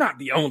 Not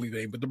the only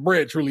thing, but the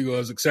bread truly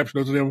was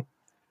exceptional to them.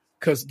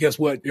 Because guess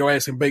what? Your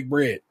ass can bake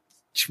bread.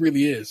 She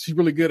really is. She's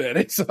really good at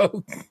it.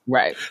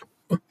 Right.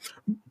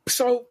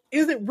 So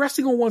is it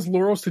resting on one's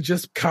laurels to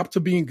just cop to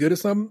being good at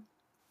something?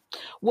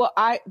 Well,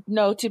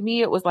 to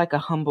me, it was like a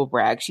humble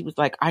brag. She was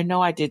like, I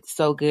know I did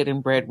so good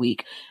in bread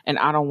week and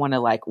I don't want to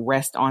like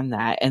rest on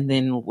that. And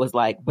then was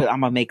like, but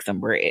I'm going to make some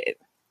bread.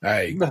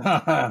 Hey,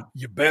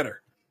 you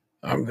better.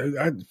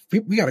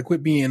 We got to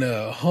quit being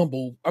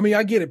humble. I mean,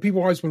 I get it.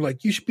 People always been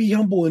like, you should be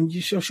humble and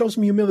you should show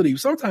some humility.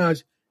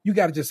 Sometimes you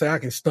got to just say, I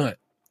can stunt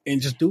and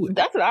just do it.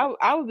 That's what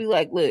I would be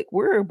like, look,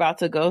 we're about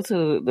to go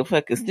to the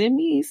fucking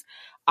Stimmies.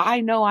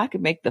 I know I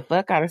can make the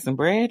fuck out of some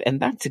bread, and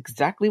that's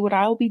exactly what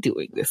I'll be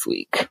doing this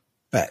week.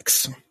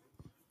 Facts.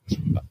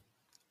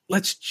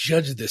 Let's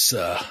judge this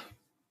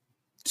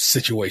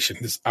situation,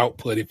 this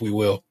output, if we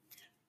will.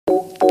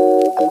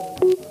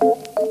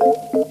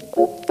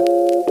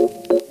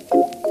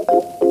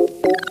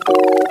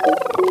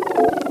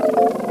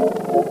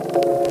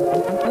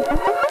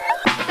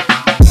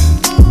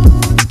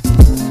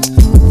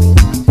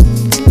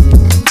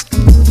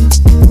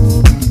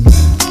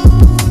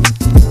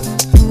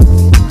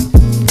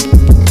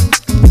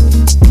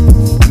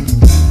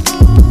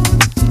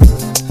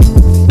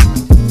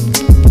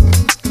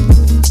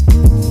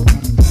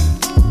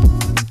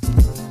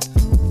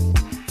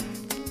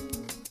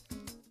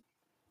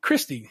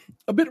 Christy,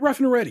 a bit rough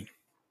and ready.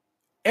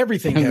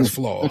 Everything has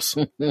flaws.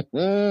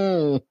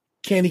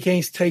 Candy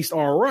canes taste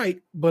all right,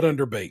 but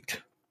underbaked.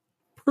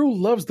 Prue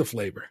loves the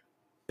flavor.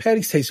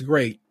 Patties taste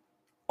great,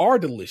 are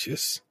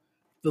delicious.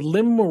 The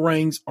lemon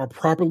meringues are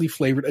properly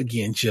flavored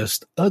again,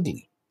 just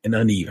ugly and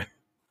uneven.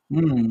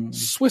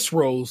 Swiss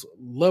rolls,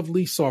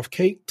 lovely soft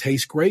cake,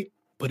 tastes great,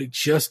 but it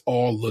just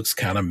all looks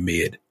kind of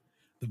mid.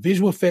 The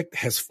visual effect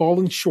has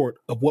fallen short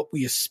of what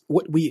we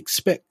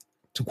expect,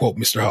 to quote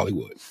Mr.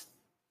 Hollywood.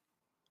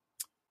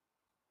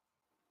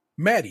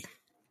 Maddie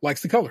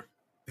likes the color.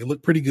 They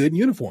look pretty good in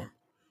uniform.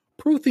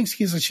 Prue thinks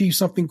he's achieved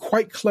something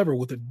quite clever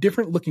with a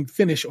different looking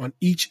finish on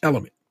each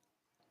element.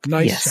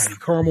 Nice shiny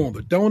caramel on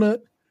the donut.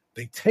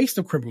 They taste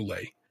of creme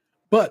brulee,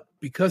 but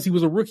because he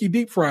was a rookie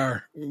deep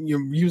fryer,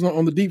 using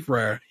on the deep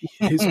fryer,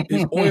 his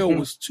oil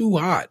was too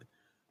hot,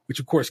 which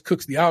of course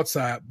cooks the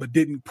outside, but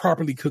didn't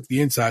properly cook the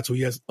inside, so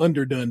he has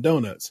underdone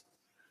donuts.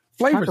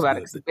 Flavors Talk about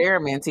good.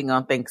 experimenting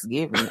on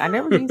Thanksgiving. I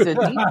never used a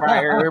deep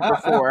fryer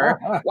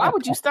before. Why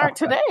would you start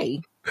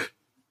today?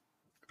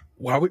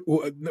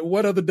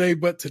 What other day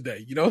but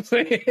today? You know what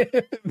I'm saying?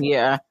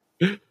 Yeah.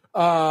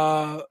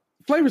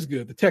 Flavor's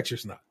good. The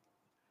texture's not.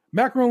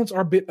 Macarons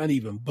are a bit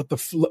uneven,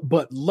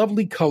 but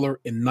lovely color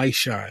and nice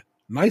shine.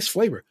 Nice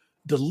flavor.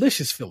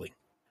 Delicious filling.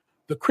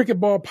 The cricket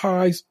ball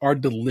pies are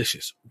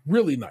delicious.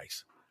 Really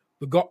nice.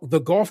 The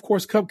golf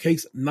course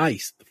cupcakes,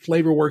 nice. The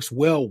flavor works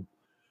well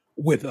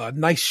with a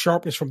nice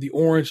sharpness from the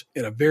orange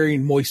and a very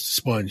moist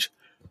sponge.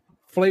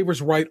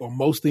 Flavor's right on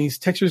most things.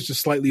 Texture's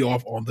just slightly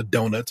off on the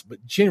donuts,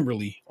 but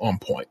generally on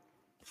point.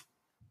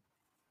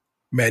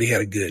 Maddie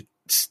had a good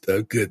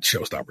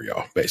showstopper,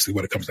 y'all. Basically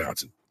what it comes down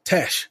to.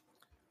 Tash.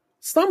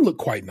 Some look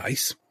quite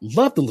nice.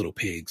 Love the little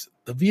pigs.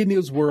 The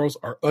Viennese whirls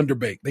are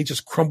underbaked. They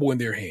just crumble in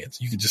their hands.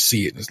 You can just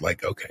see it. And it's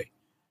like, okay.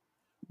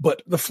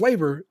 But the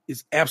flavor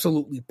is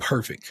absolutely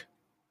perfect.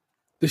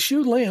 The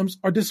stewed lambs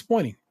are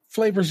disappointing.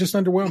 Flavor is just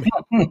underwhelming.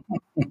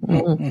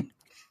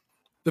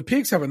 The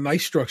pigs have a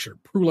nice structure.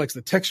 Prue likes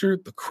the texture,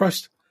 the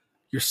crust.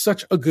 You're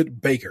such a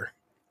good baker.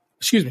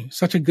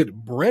 Such a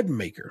good bread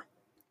maker.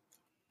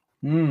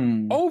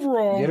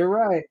 Overall, get it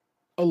right.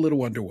 A little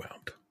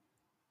underwhelmed.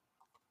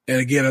 And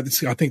again, I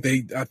think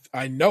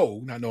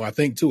I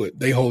think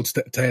they hold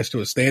Tash to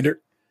a standard.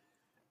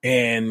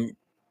 And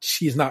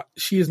she is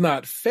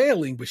not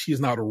failing, but she is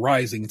not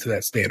rising to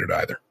that standard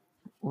either.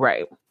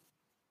 Right.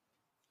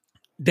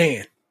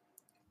 Dan,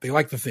 they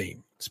like the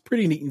theme. It's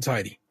pretty neat and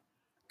tidy.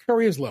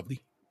 Curry is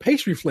lovely.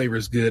 Pastry flavor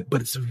is good,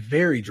 but it's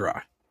very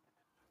dry.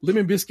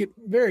 Lemon biscuit,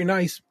 very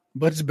nice,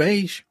 but it's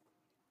beige.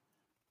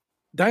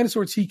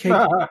 Dinosaur tea cake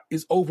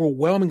is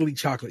overwhelmingly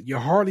chocolate. You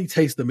hardly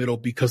taste the middle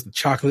because the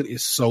chocolate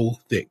is so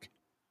thick.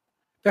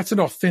 That's an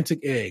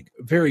authentic egg.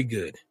 Very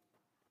good.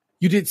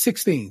 You did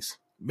 6 things.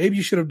 Maybe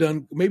you should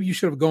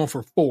have gone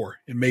for 4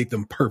 and made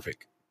them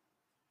perfect.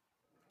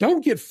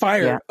 Don't get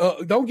fired. Yeah.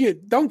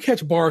 Don't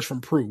catch bars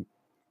from Prue.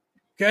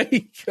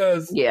 Okay?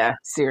 Because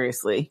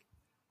seriously.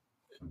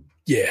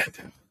 Yeah.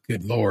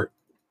 Good Lord.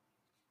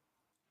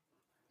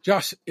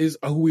 Josh is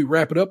who we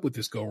wrap it up with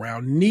this go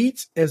round.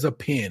 Neat as a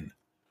pin.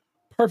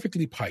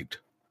 Perfectly piped.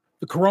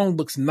 The Corone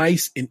looks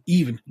nice and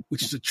even,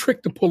 which is a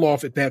trick to pull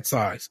off at that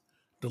size.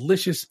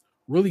 Delicious,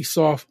 really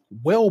soft,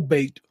 well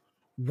baked,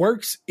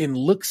 works in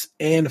looks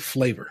and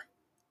flavor.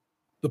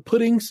 The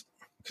puddings,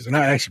 because they're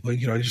not actually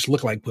puddings, they just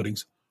look like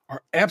puddings,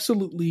 are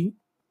absolutely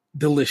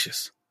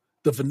delicious.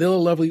 The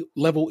vanilla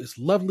level is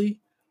lovely.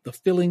 The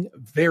filling,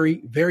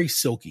 very, very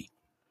silky.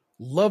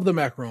 Love the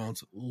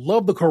macarons.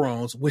 Love the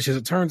Corones, which, as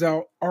it turns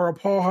out, are a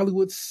Paul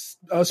Hollywood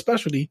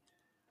specialty.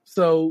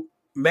 So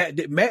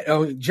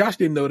Josh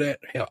didn't know that.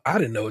 Hell, I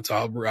didn't know it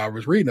until I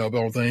was reading up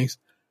on things.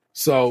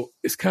 So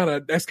that's kind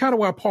of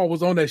why Paul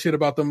was on that shit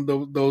about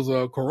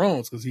those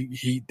Corones, because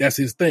he that's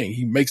his thing.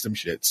 He makes them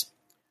shits.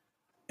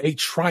 a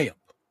triumph.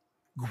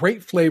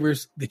 Great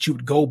flavors that you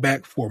would go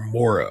back for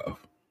more of,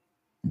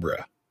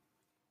 bruh.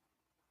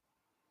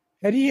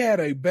 Had he had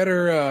a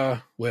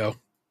better,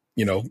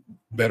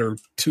 better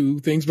two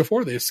things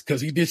before this, because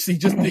he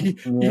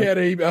had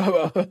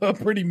a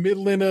pretty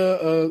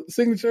middling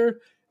signature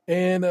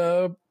and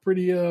a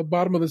pretty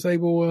bottom of the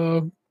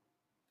table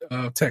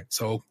tech.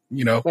 So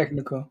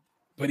technical.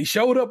 But he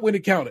showed up when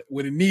it counted,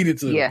 when it needed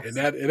to. Yes. And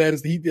that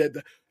is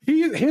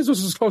his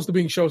was as close to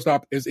being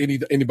showstop as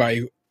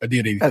anybody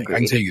did anything. Agreed. I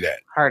can tell you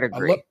that. Hard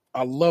agree.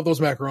 I love those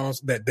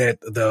macarons. That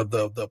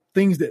the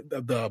things that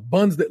the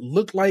buns that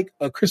look like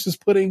a Christmas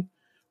pudding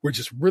were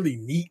just really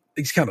neat.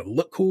 They just kind of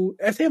look cool.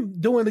 That's him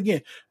doing it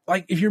again.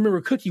 Like if you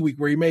remember Cookie Week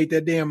where he made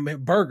that damn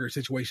burger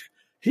situation,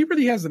 he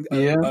really has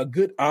a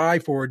good eye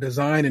for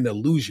design and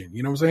illusion.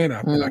 You know what I'm saying?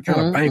 I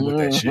kind of bang with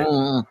that shit.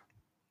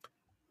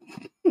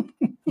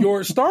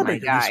 Your star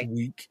maker this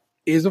week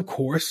is, of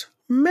course,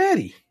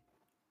 Maddie.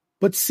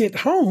 But sent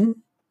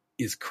home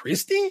is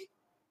Christy.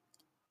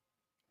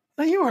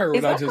 Now you heard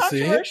what I just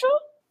said. Is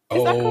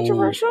that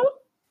controversial?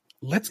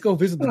 Let's go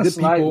visit the good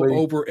people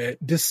over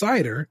at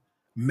Decider.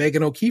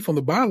 Megan O'Keefe on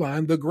the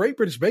byline. The Great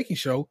British Baking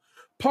Show.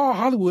 Paul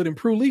Hollywood and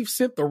Prue Leaf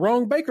sent the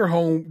wrong baker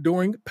home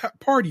during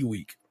party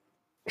week.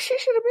 She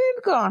should have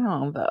been gone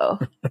home, though.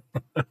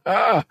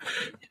 I'm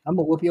going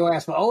to whoop your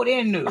ass for old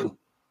and new.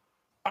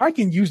 I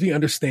can usually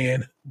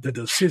understand the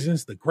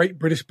decisions the Great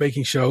British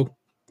Baking Show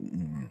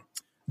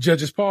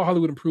judges Paul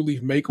Hollywood and Prue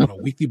Leaf make on a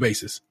weekly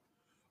basis.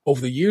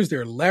 Over the years,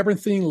 their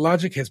labyrinthine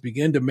logic has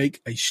begun to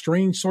make a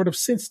strange sort of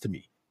sense to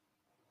me.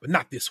 But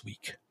not this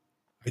week.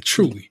 I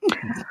truly,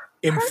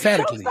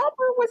 emphatically, her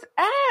showstopper was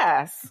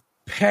ass.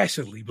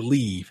 Passionately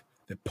believe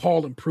that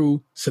Paul and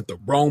Prue sent the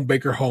wrong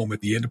baker home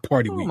at the end of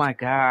party week. Oh my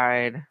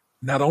God.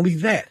 Not only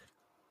that,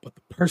 but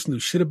the person who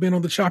should have been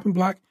on the chopping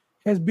block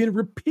has been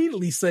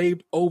repeatedly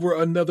saved over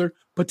another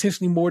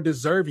potentially more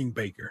deserving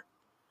baker.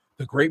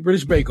 The Great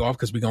British Bake Off,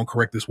 because we're going to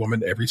correct this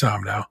woman every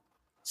time now,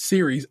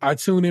 series, I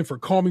tune in for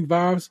calming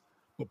vibes,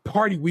 but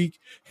party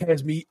week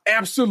has me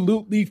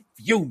absolutely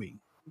fuming.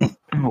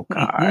 Oh,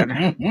 God.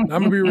 I'm going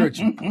to be real with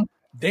you.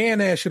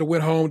 Dan Ash should have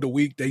went home the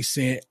week they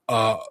sent,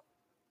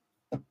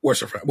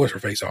 what's her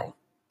face on?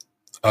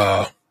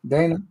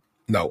 Dana?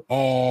 No.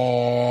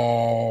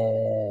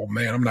 Oh,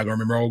 man, I'm not going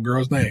to remember old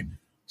girl's name.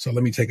 So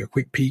let me take a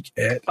quick peek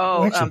at.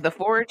 The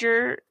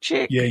forager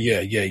chick.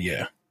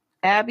 Yeah.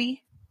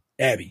 Abby.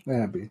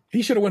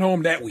 He should have went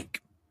home that week,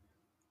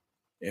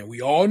 and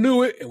we all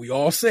knew it, and we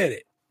all said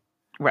it.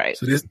 Right.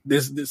 So this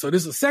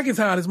is the second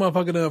time this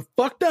motherfucker done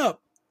fucked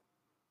up.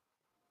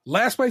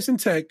 Last place in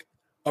tech,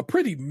 a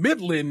pretty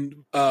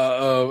middling,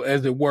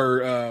 as it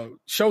were,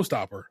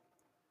 showstopper,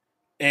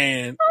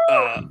 and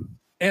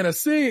a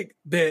sig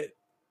that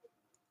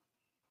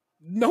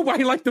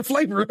nobody liked the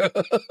flavor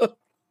of.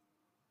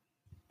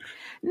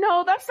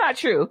 No, that's not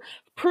true.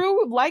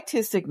 Prue liked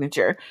his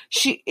signature.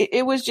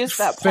 It was just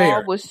that Fair.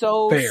 Paul was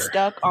so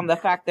stuck on the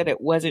fact that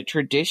it wasn't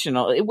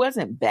traditional. It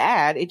wasn't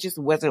bad. It just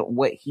wasn't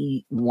what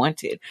he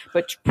wanted.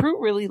 But Prue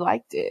really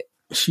liked it.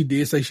 She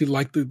did say she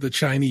liked the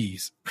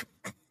Chinese.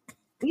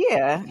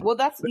 Yeah. Well,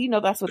 that's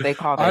what they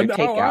call their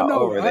takeout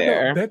over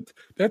there.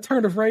 That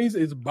turn of phrase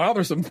is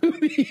bothersome to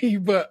me,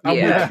 but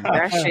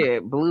that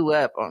shit blew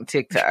up on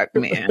TikTok,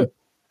 man.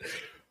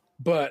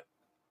 But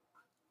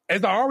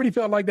as I already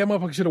felt like that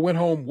motherfucker should have went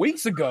home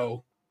weeks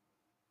ago.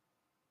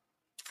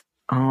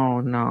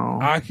 Oh no!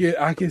 I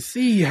can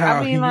see how.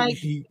 I mean,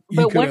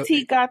 once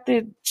he got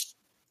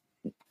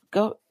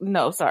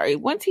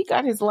once he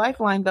got his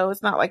lifeline, though,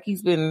 it's not like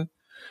he's been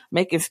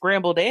making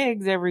scrambled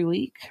eggs every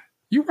week.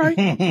 You're right.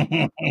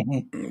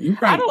 You're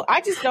right.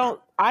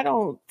 I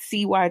don't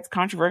see why it's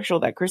controversial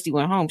that Christy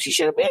went home. She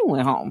should have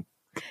went home.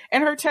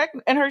 And her her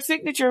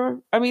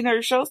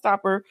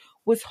showstopper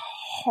was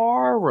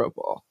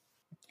horrible.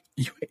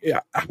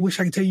 I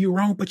wish I could tell you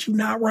wrong, but you're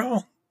not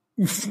wrong.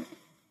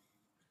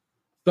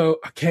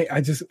 So I can't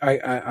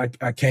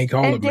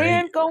call it. And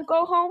Dan gonna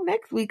go home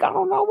next week. I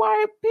don't know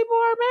why people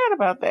are mad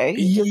about that.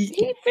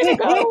 He finna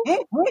go.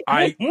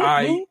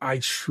 I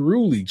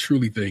truly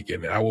think,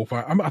 and I will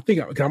find. I'm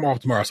off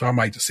tomorrow, so I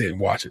might just sit and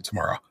watch it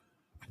tomorrow.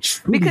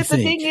 Because the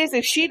thing is,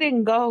 if she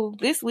didn't go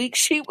this week,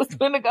 she was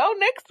gonna go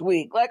next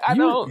week. Like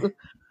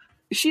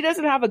she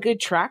doesn't have a good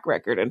track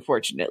record,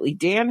 unfortunately.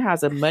 Dan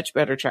has a much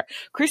better track.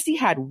 Christy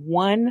had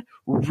one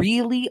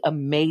really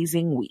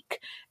amazing week,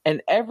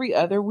 and every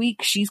other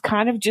week she's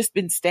kind of just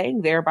been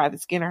staying there by the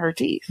skin of her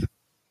teeth.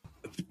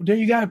 There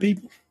you got it,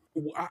 people.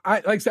 I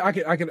like I said, I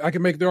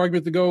can make the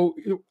argument to go.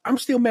 I'm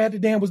still mad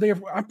that Dan was there.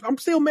 I'm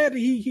still mad that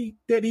he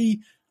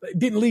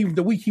didn't leave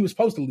the week he was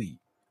supposed to leave.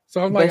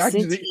 So I'm like, I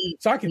can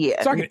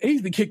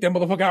easily kick that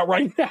motherfucker out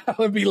right now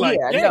and be like,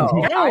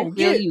 I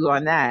feel you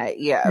on that.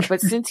 Yeah. But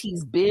since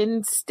he's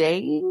been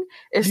staying,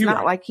 it's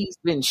not like he's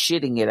been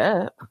shitting it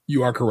up.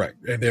 You are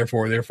correct. And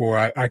therefore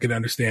I can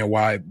understand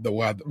why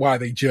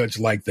they judge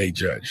like they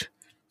judge.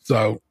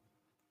 So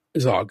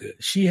it's all good.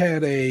 She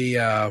had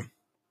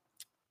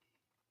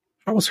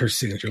how was her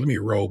signature? Let me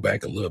roll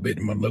back a little bit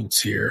in my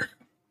notes here.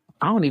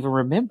 I don't even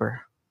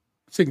remember.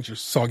 Signature,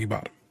 soggy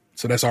bottom.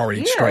 So that's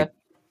already Yeah. strike.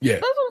 Yeah.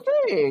 That's what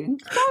I'm saying.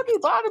 Soggy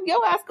bottom,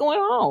 your ass going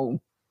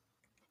home.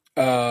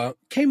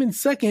 Came in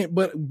second,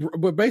 but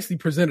basically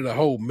presented a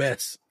whole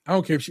mess. I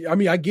don't care if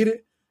I get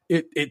it.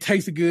 It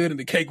tasted good and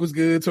the cake was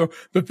good. So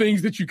the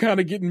things that you kind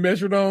of getting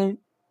measured on,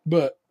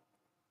 but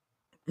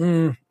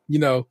She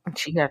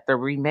got to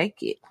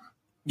remake it.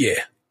 yeah,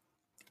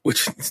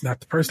 which it's not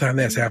the first time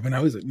that's happened.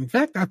 In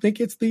fact, I think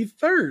it's the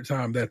third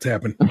time that's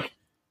happened.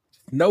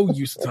 No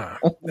use of time.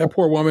 That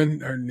poor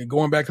woman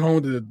going back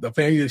home to the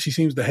family that she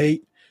seems to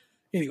hate.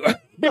 Anyway.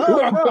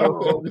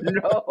 No.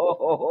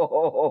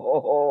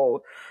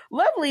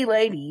 Lovely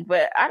lady,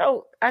 but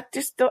I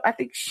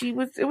think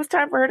it was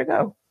time for her to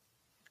go.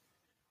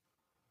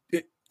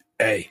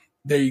 Hey,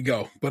 there you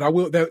go. But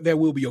that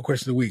will be your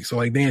question of the week. So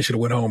like Dan should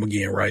have went home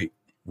again, right?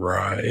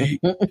 Right.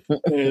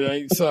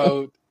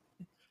 So,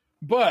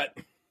 but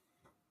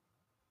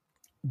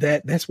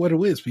that's what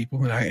it is,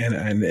 people.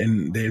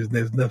 And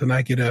there's nothing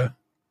I can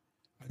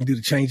do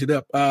to change it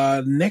up.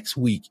 Next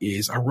week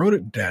I wrote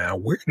it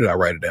down. Where did I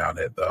write it down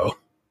at though?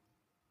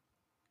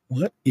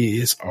 What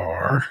is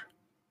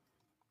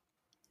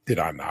did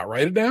I not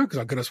write it down? Because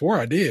I could have swore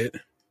I did.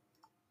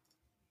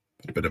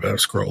 But if I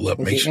scroll up,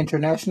 Is it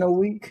International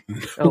Week?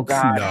 Oh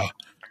God.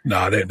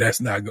 No, that's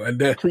not going.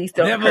 Please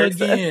don't never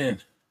curse us. again.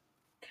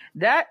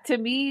 That to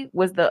me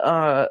was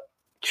the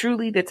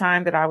truly the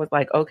time that I was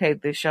like, okay,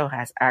 this show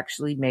has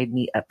actually made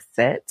me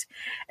upset,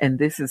 and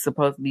this is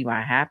supposed to be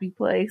my happy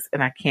place,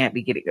 and I can't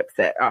be getting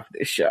upset off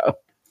this show.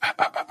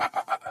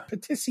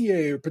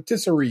 Patisserie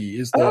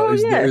is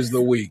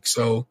the week.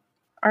 So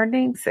our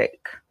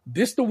namesake.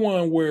 This the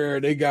one where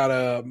they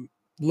gotta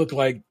look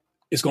like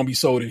it's gonna be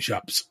sold in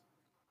shops,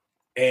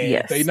 and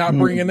if they not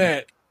bringing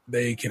that,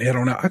 they can head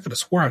on out. I could have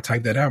swore I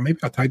typed that out. Maybe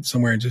I typed it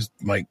somewhere and just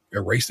like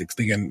erased it,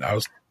 thinking I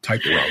was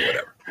typed it wrong,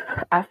 whatever.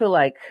 I feel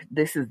like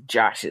this is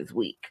Josh's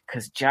week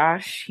because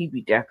Josh, he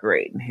be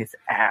decorating his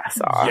ass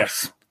off.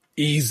 Yes,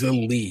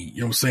 easily.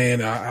 You know what I'm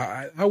saying?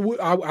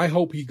 I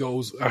hope he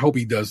goes. I hope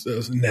he does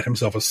net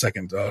himself a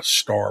second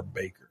star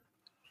baker.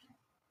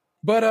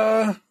 But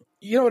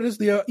it is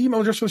the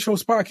email address for the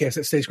show's podcast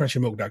at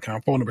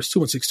stagecrunchyandmilk.com. Phone number is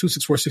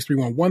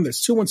 216-264-6311.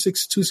 That's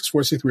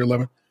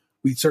 216-264-6311.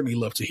 We'd certainly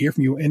love to hear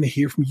from you, and to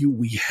hear from you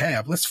we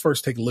have. Let's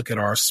first take a look at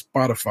our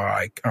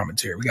Spotify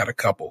commentary. We got a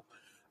couple.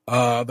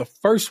 The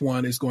first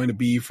one is going to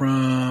be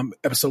from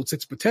episode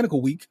 6,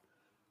 Botanical Week.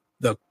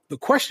 The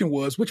question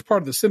was, which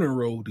part of the cinnamon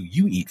roll do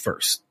you eat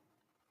first?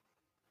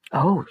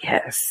 Oh,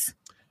 yes.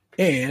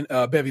 And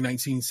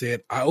Bevy19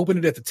 said, I open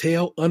it at the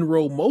tail,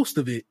 unroll most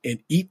of it, and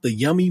eat the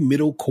yummy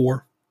middle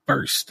core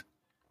first.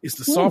 It's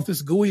the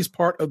softest, gooeyest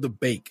part of the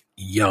bake.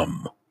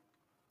 Yum.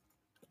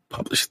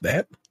 Publish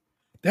that.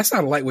 That's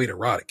not a lightweight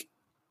erotic.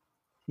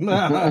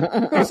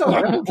 It's all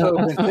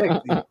episodes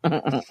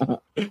and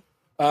sexy.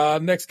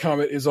 Next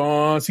comment is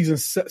on season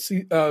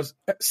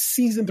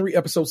 3,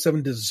 episode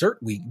 7,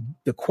 Dessert Week.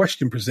 The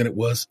question presented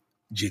was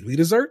jiggly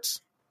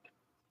desserts.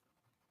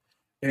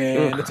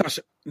 And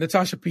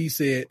Natasha P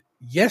said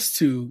yes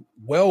to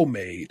well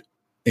made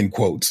in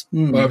quotes.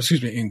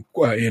 Excuse me,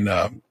 in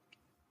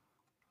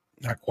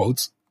not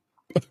quotes,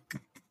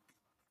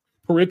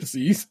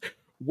 parentheses,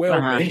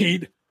 well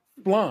made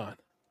flan.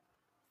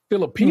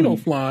 Filipino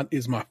flan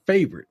is my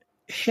favorite.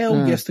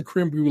 Hell yes to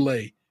creme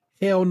brulee.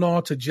 Hell no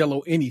to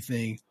Jello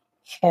anything.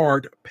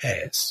 Hard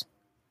pass.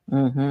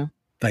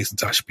 Thanks,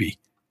 Natasha P.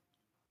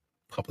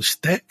 Publish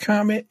that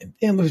comment, and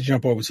then let's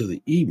jump over to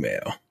the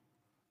email,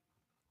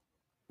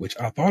 which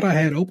I thought I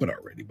had open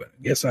already, but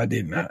I guess I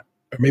did not.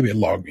 Or maybe it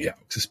logged me out.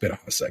 Just spit on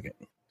a second.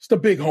 It's the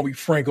big homie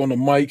Frank on the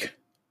mic.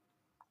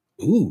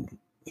 Ooh,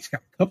 he's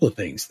got a couple of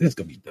things. This is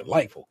going to be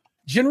delightful.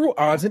 General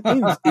odds and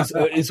ends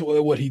is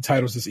what he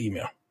titles this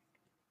email.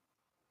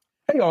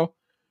 Hey, y'all.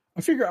 I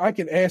figure I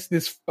can ask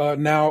this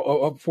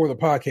now for the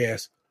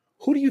podcast.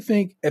 Who do you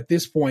think at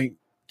this point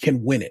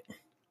can win it?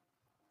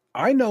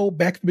 I know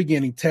back at the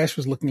beginning, Tash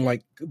was looking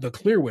like the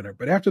clear winner,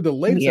 but after the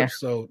latest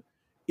episode,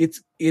 it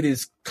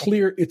is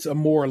clear it's a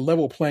more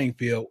level playing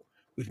field,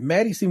 with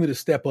Maddie seeming to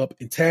step up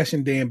and Tash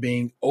and Dan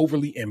being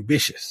overly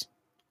ambitious.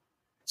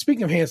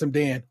 Speaking of handsome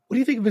Dan, what do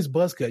you think of his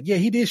buzz cut? Yeah,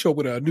 he did show up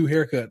with a new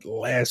haircut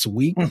last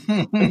week. What you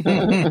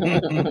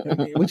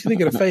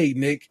think of the fade,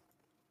 Nick?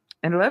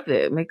 I loved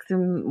it. It makes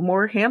him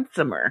more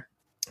handsomer.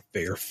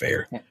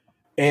 Fair.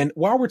 And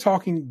while we're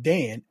talking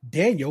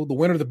Daniel, the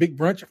winner of the Big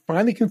Brunch,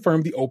 finally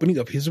confirmed the opening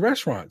of his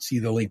restaurant. See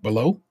the link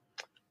below?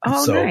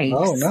 Oh, so, nice.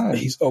 Oh, nice.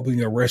 He's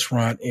opening a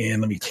restaurant,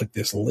 and let me click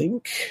this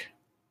link.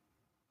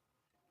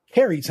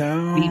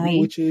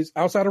 Carytown, which is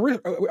outside of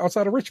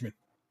Richmond.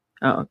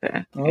 Oh,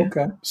 okay.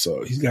 Okay.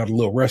 So he's got a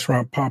little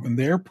restaurant popping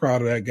there.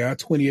 Proud of that guy.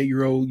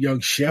 28-year-old young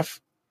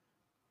chef.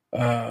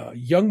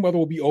 Young Mother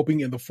will be opening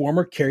in the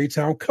former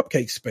Carytown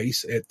Cupcake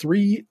space at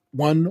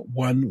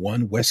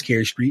 3111 West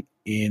Cary Street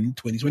in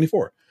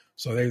 2024.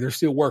 So they're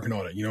still working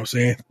on it. You know what I'm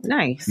saying?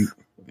 Nice.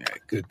 Yeah,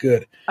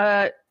 good.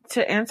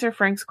 To answer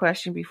Frank's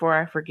question before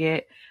I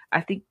forget,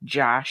 I think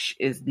Josh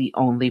is the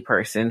only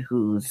person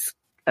who's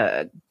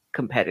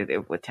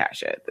competitive with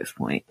Tasha at this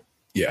point.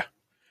 Yeah.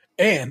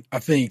 And I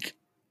think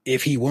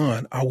if he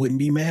won, I wouldn't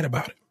be mad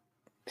about it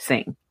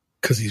Same.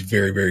 because he's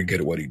very, very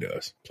good at what he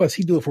does. Plus,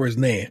 he do it for his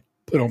nan.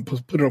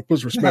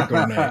 Put respect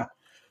on that.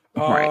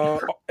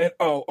 Right. And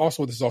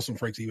also, this is also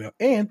Frank's email.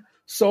 And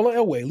Sola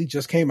El Whaley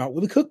just came out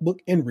with a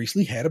cookbook and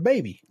recently had a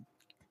baby.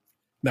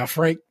 Now,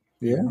 Frank,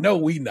 we know.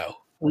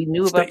 We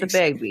knew about the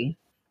baby.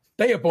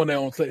 Stay up on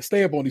that.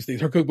 Stay up on these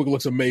things. Her cookbook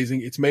looks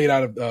amazing. It's made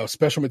out of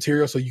special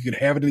material, so you can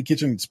have it in the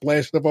kitchen and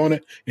splash stuff on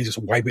it and just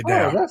wipe it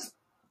down.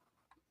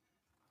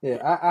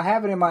 I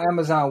have it in my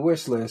Amazon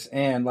wish list,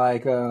 and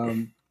like,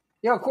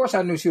 of course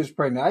I knew she was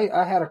pregnant.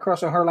 I had a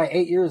crush on her like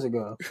 8 years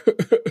ago.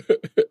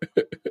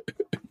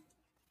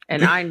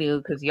 And I knew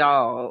because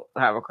y'all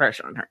have a crush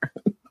on her.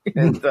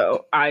 And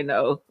so I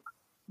know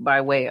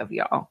by way of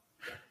y'all.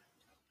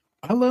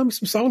 I love me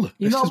some Sola.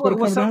 You know just what it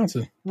comes down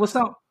to.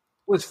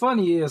 What's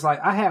funny is like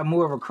I had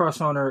more of a crush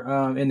on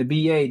her in the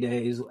BA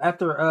days.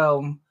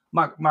 After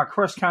my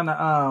crush kind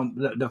of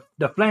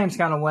the flames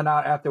kind of went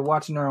out after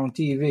watching her on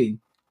TV.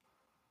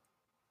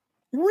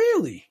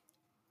 Really?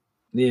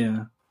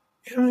 Yeah.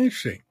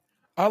 Interesting.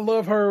 I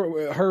love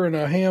her. Her and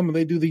Ham. When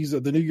they do these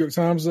the New York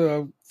Times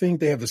thing,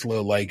 they have this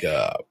little like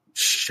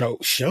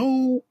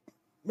show.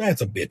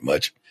 That's a bit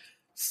much.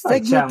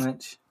 Like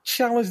challenge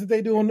that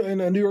they do in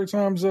the New York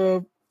Times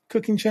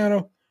cooking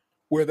channel,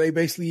 where they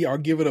basically are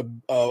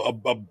given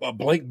a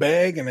blank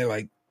bag and they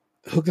like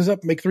hook this up,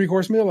 and make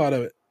 3-course meal out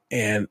of it,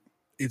 and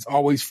it's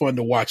always fun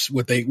to watch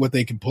what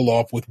they can pull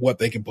off with what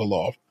they can pull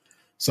off.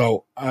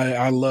 So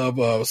I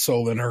love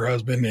Sola and her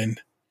husband and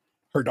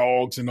her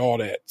dogs and all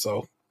that.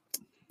 So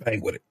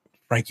bang with it,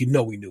 Frank. You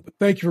know we knew, but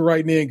thank you for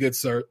writing in, good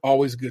sir.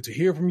 Always good to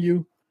hear from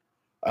you.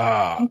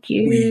 Thank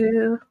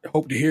you. We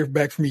hope to hear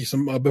back from you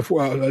some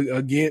before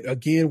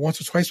again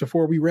once or twice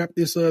before we wrap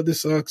this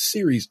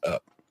series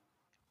up.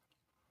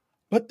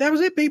 But that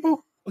was it,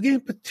 people.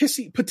 Again,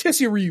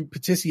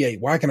 Patisserie.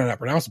 Why can I not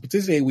pronounce it?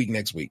 Patisserie week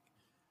next week.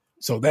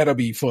 So that'll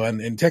be fun.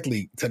 And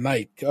technically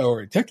tonight,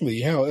 or technically,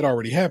 hell, it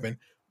already happened.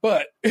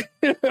 But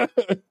that's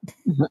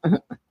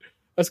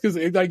because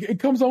it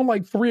comes on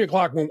like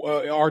 3:00 when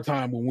our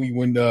time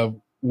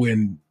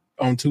when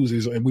on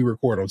Tuesdays, and we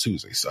record on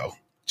Tuesdays. So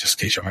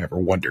just in case y'all ever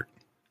wondered.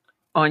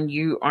 On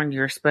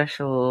your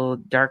special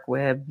dark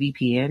web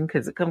VPN,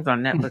 because it comes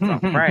on Netflix on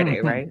Friday,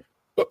 right?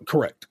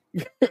 Correct.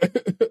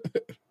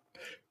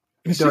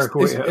 It's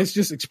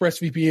just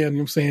ExpressVPN. You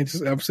know what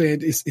I'm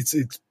saying?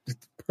 It's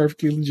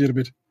perfectly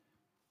legitimate.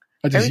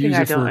 Everything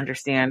I don't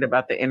understand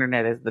about the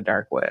internet is the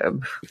dark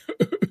web.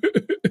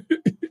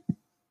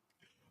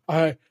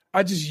 I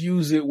just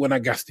use it when I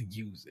got to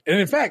use it. And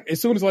in fact, as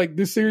soon as like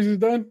this series is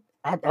done,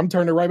 I'm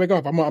turning it right back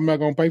off. I'm not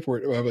going to pay for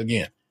it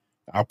again.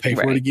 I'll pay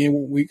for it again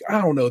one week.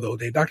 I don't know though.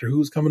 Doctor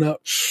Who's coming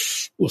up.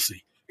 We'll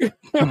see.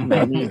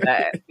 I need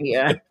that.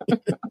 Yeah.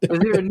 Is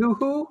there a new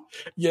Who?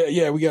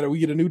 Yeah. We get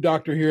a new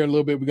Doctor here in a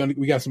little bit.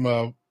 We got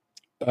some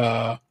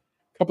a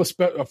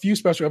few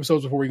special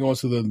episodes before we go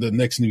into the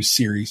next new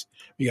series.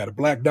 We got a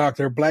Black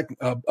Doctor, Black.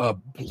 I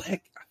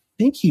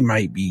think he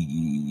might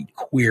be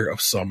queer of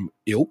some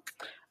ilk.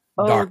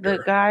 Oh,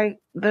 Doctor.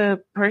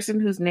 the person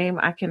whose name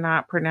I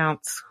cannot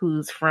pronounce,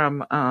 who's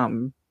from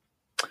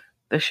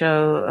the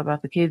show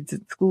about the kids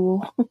at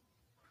school.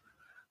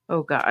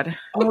 Oh God.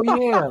 Oh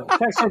yeah,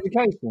 Sex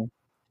Education.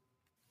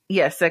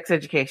 Yes, Sex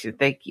Education.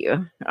 Thank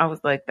you. I was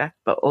like, that's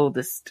the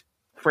oldest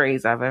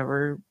phrase I've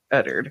ever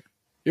uttered.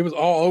 It was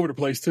all over the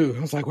place too.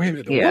 I was like, wait a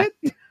minute, yeah.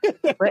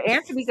 what? But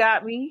Anthony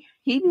got me.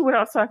 He knew what I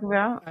was talking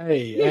about.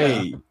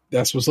 Hey,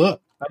 that's what's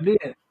up. I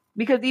did.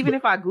 Because even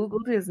if I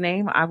Googled his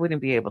name, I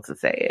wouldn't be able to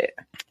say it.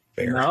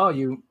 Fair.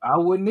 No, I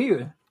wouldn't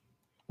either.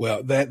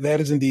 Well, that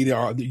is indeed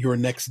your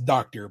next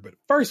Doctor. But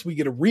first, we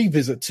get a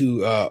revisit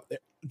to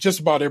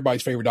just about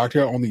everybody's favorite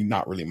Doctor, only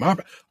not really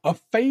a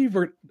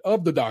favorite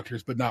of the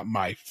Doctors, but not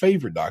my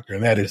favorite Doctor,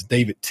 and that is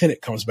David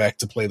Tennant comes back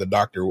to play the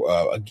Doctor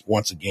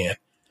once again,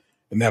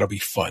 and that'll be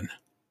fun. If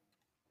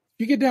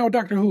you get down with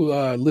Doctor Who,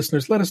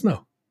 listeners, let us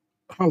know.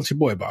 Holler at your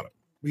boy about it.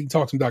 We can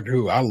talk some Doctor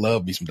Who. I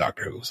love me some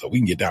Doctor Who, so we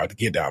can get down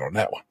on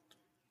that one.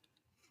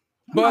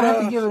 But I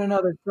have to give it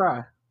another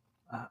try.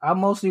 I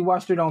mostly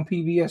watched it on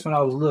PBS when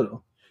I was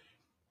little.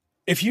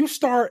 If you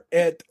start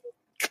at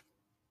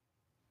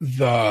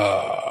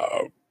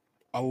the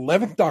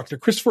 11th Doctor,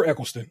 Christopher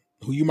Eccleston,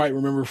 who you might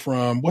remember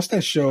from, what's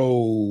that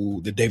show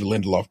that David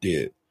Lindelof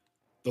did?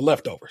 The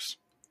Leftovers.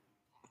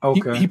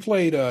 Okay. He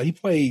played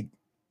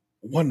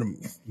one of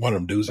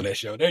them dudes in that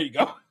show. There you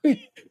go.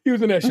 He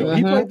was in that show.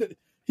 Mm-hmm.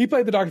 He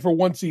played the Doctor for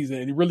one season,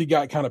 and he really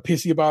got kind of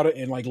pissy about it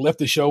and like left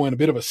the show in a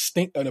bit of a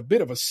stink.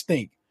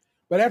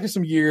 But after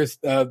some years,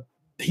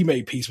 he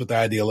made peace with the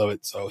idea of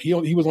it. So he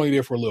was only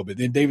there for a little bit.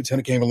 Then David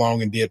Tennant came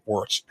along and did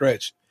for a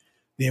stretch.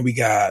 Then we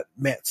got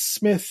Matt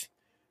Smith.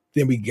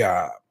 Then we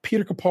got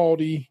Peter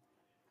Capaldi.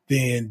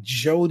 Then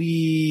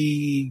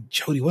Jodie.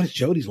 What is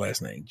Jodie's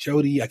last name?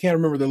 Jodie. I can't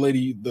remember the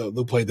lady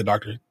who played the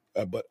Doctor,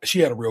 but she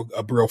had a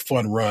real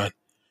fun run.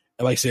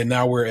 And like I said,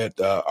 now we're at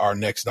our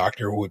next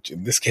Doctor, which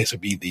in this case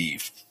would be the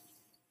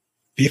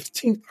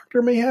 15th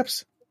Doctor,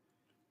 mayhaps.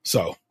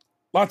 So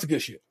lots of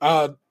good shit.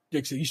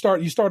 Dixie, you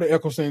start at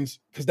Eccleston's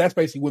because that's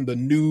basically when the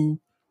new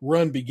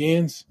run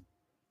begins,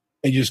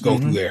 and you just go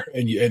through there.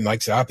 And like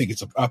I said, I think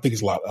it's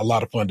a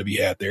lot of fun to be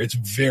had there. It's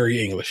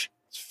very English.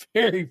 It's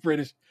very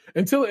British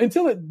until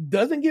it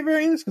doesn't get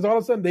very English, because all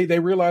of a sudden they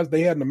realize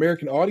they had an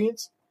American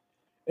audience,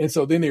 and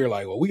so then they're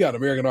like, well, we got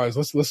an American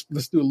audience. Let's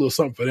do a little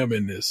something for them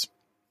in this,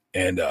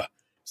 and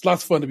it's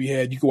lots of fun to be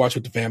had. You can watch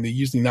with the family.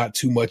 Usually not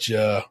too much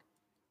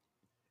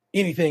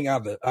anything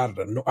out of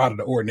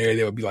the ordinary.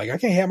 They would be like, I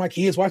can't have my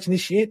kids watching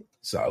this shit,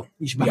 so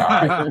you should be all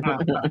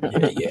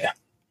right. yeah.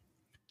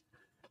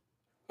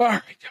 All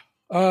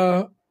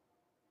right.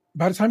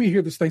 By the time you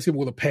hear this, Thanksgiving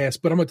will have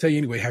passed, but I'm gonna tell you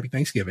anyway. Happy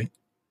Thanksgiving.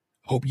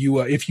 Hope you,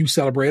 if you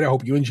celebrate, I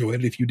hope you enjoyed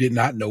it. If you did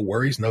not, no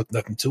worries,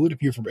 nothing to it.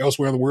 If you're from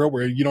elsewhere in the world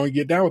where you don't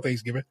get down with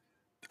Thanksgiving,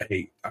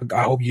 hey,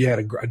 I hope you had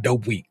a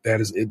dope week.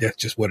 That's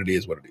just what it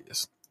is. What it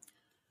is.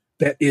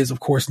 That is, of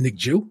course, Nick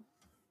Jew.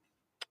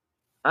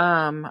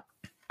 I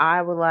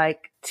would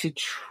like to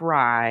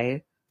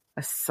try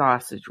a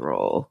sausage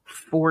roll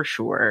for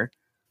sure,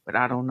 but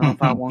I don't know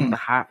if I want the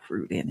hot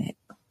fruit in it.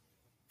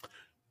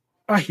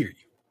 I hear you.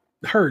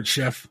 Heard,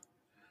 chef.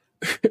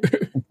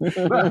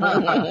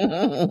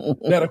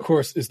 That, of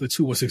course, is the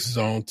 216's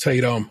own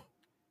Tatum.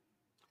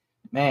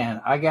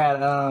 Man, I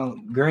got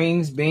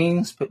greens,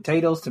 beans,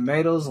 potatoes,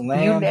 tomatoes,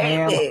 lamb,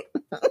 ham.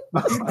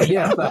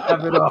 Yes, I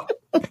have it all.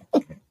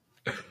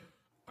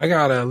 I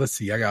got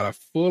a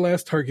full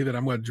ass turkey that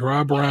I'm going to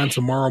dry brine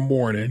tomorrow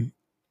morning.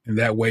 And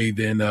that way,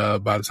 then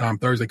by the time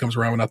Thursday comes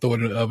around, when I throw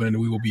it in the oven,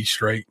 we will be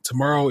straight.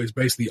 Tomorrow is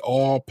basically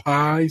all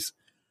pies.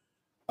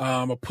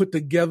 I'm going to put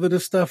together the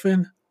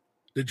stuffing,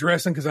 the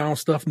dressing, because I don't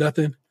stuff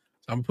nothing.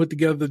 So I'm going to put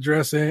together the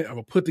dressing. I'm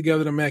going to put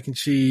together the mac and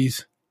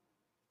cheese.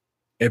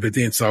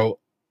 Everything. So,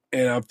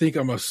 and I think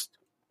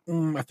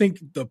I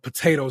think the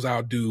potatoes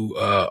I'll do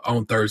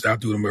on Thursday. I'll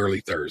do them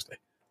early Thursday.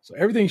 So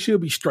everything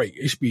should be straight.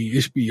 It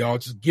should be all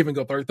just giving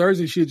up.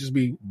 Thursday should just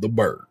be the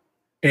bird.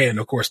 And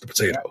of course the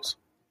potatoes.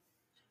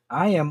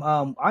 I am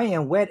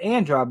wet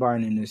and dry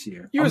brining this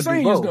year. You were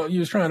saying you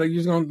was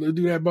gonna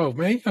do that both,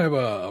 man. You can have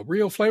a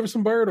real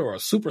flavorsome bird or a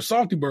super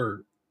salty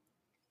bird.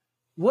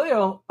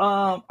 Well,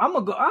 I'll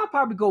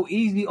probably go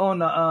easy on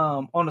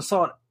the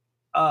salt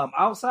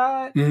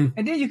outside, and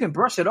then you can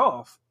brush it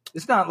off.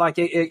 It's not like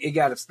it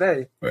gotta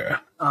stay. Yeah.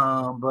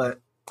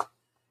 But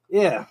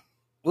yeah,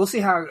 we'll see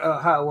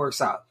how it works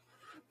out.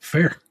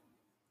 Fair.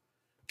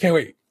 Can't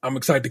wait. I'm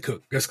excited to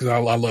cook. That's because I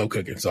love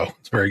cooking, so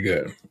it's very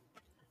good.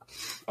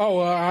 Oh,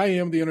 I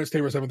am the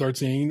Entertainer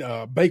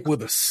 713. Bake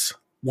with us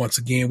once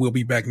again. We'll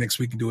be back next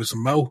week and do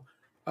some more.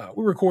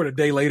 We record a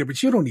day later,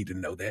 but you don't need to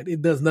know that.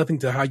 It does nothing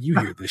to how you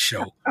hear this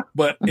show.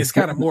 But it's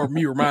kind of more of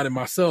me reminding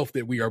myself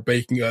that we are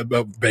baking,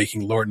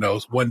 Lord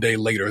knows, one day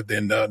later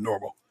than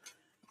normal.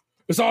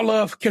 It's all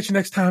love. Catch you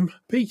next time.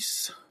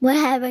 Peace. What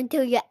happened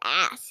to your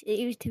ass? It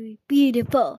used to be beautiful.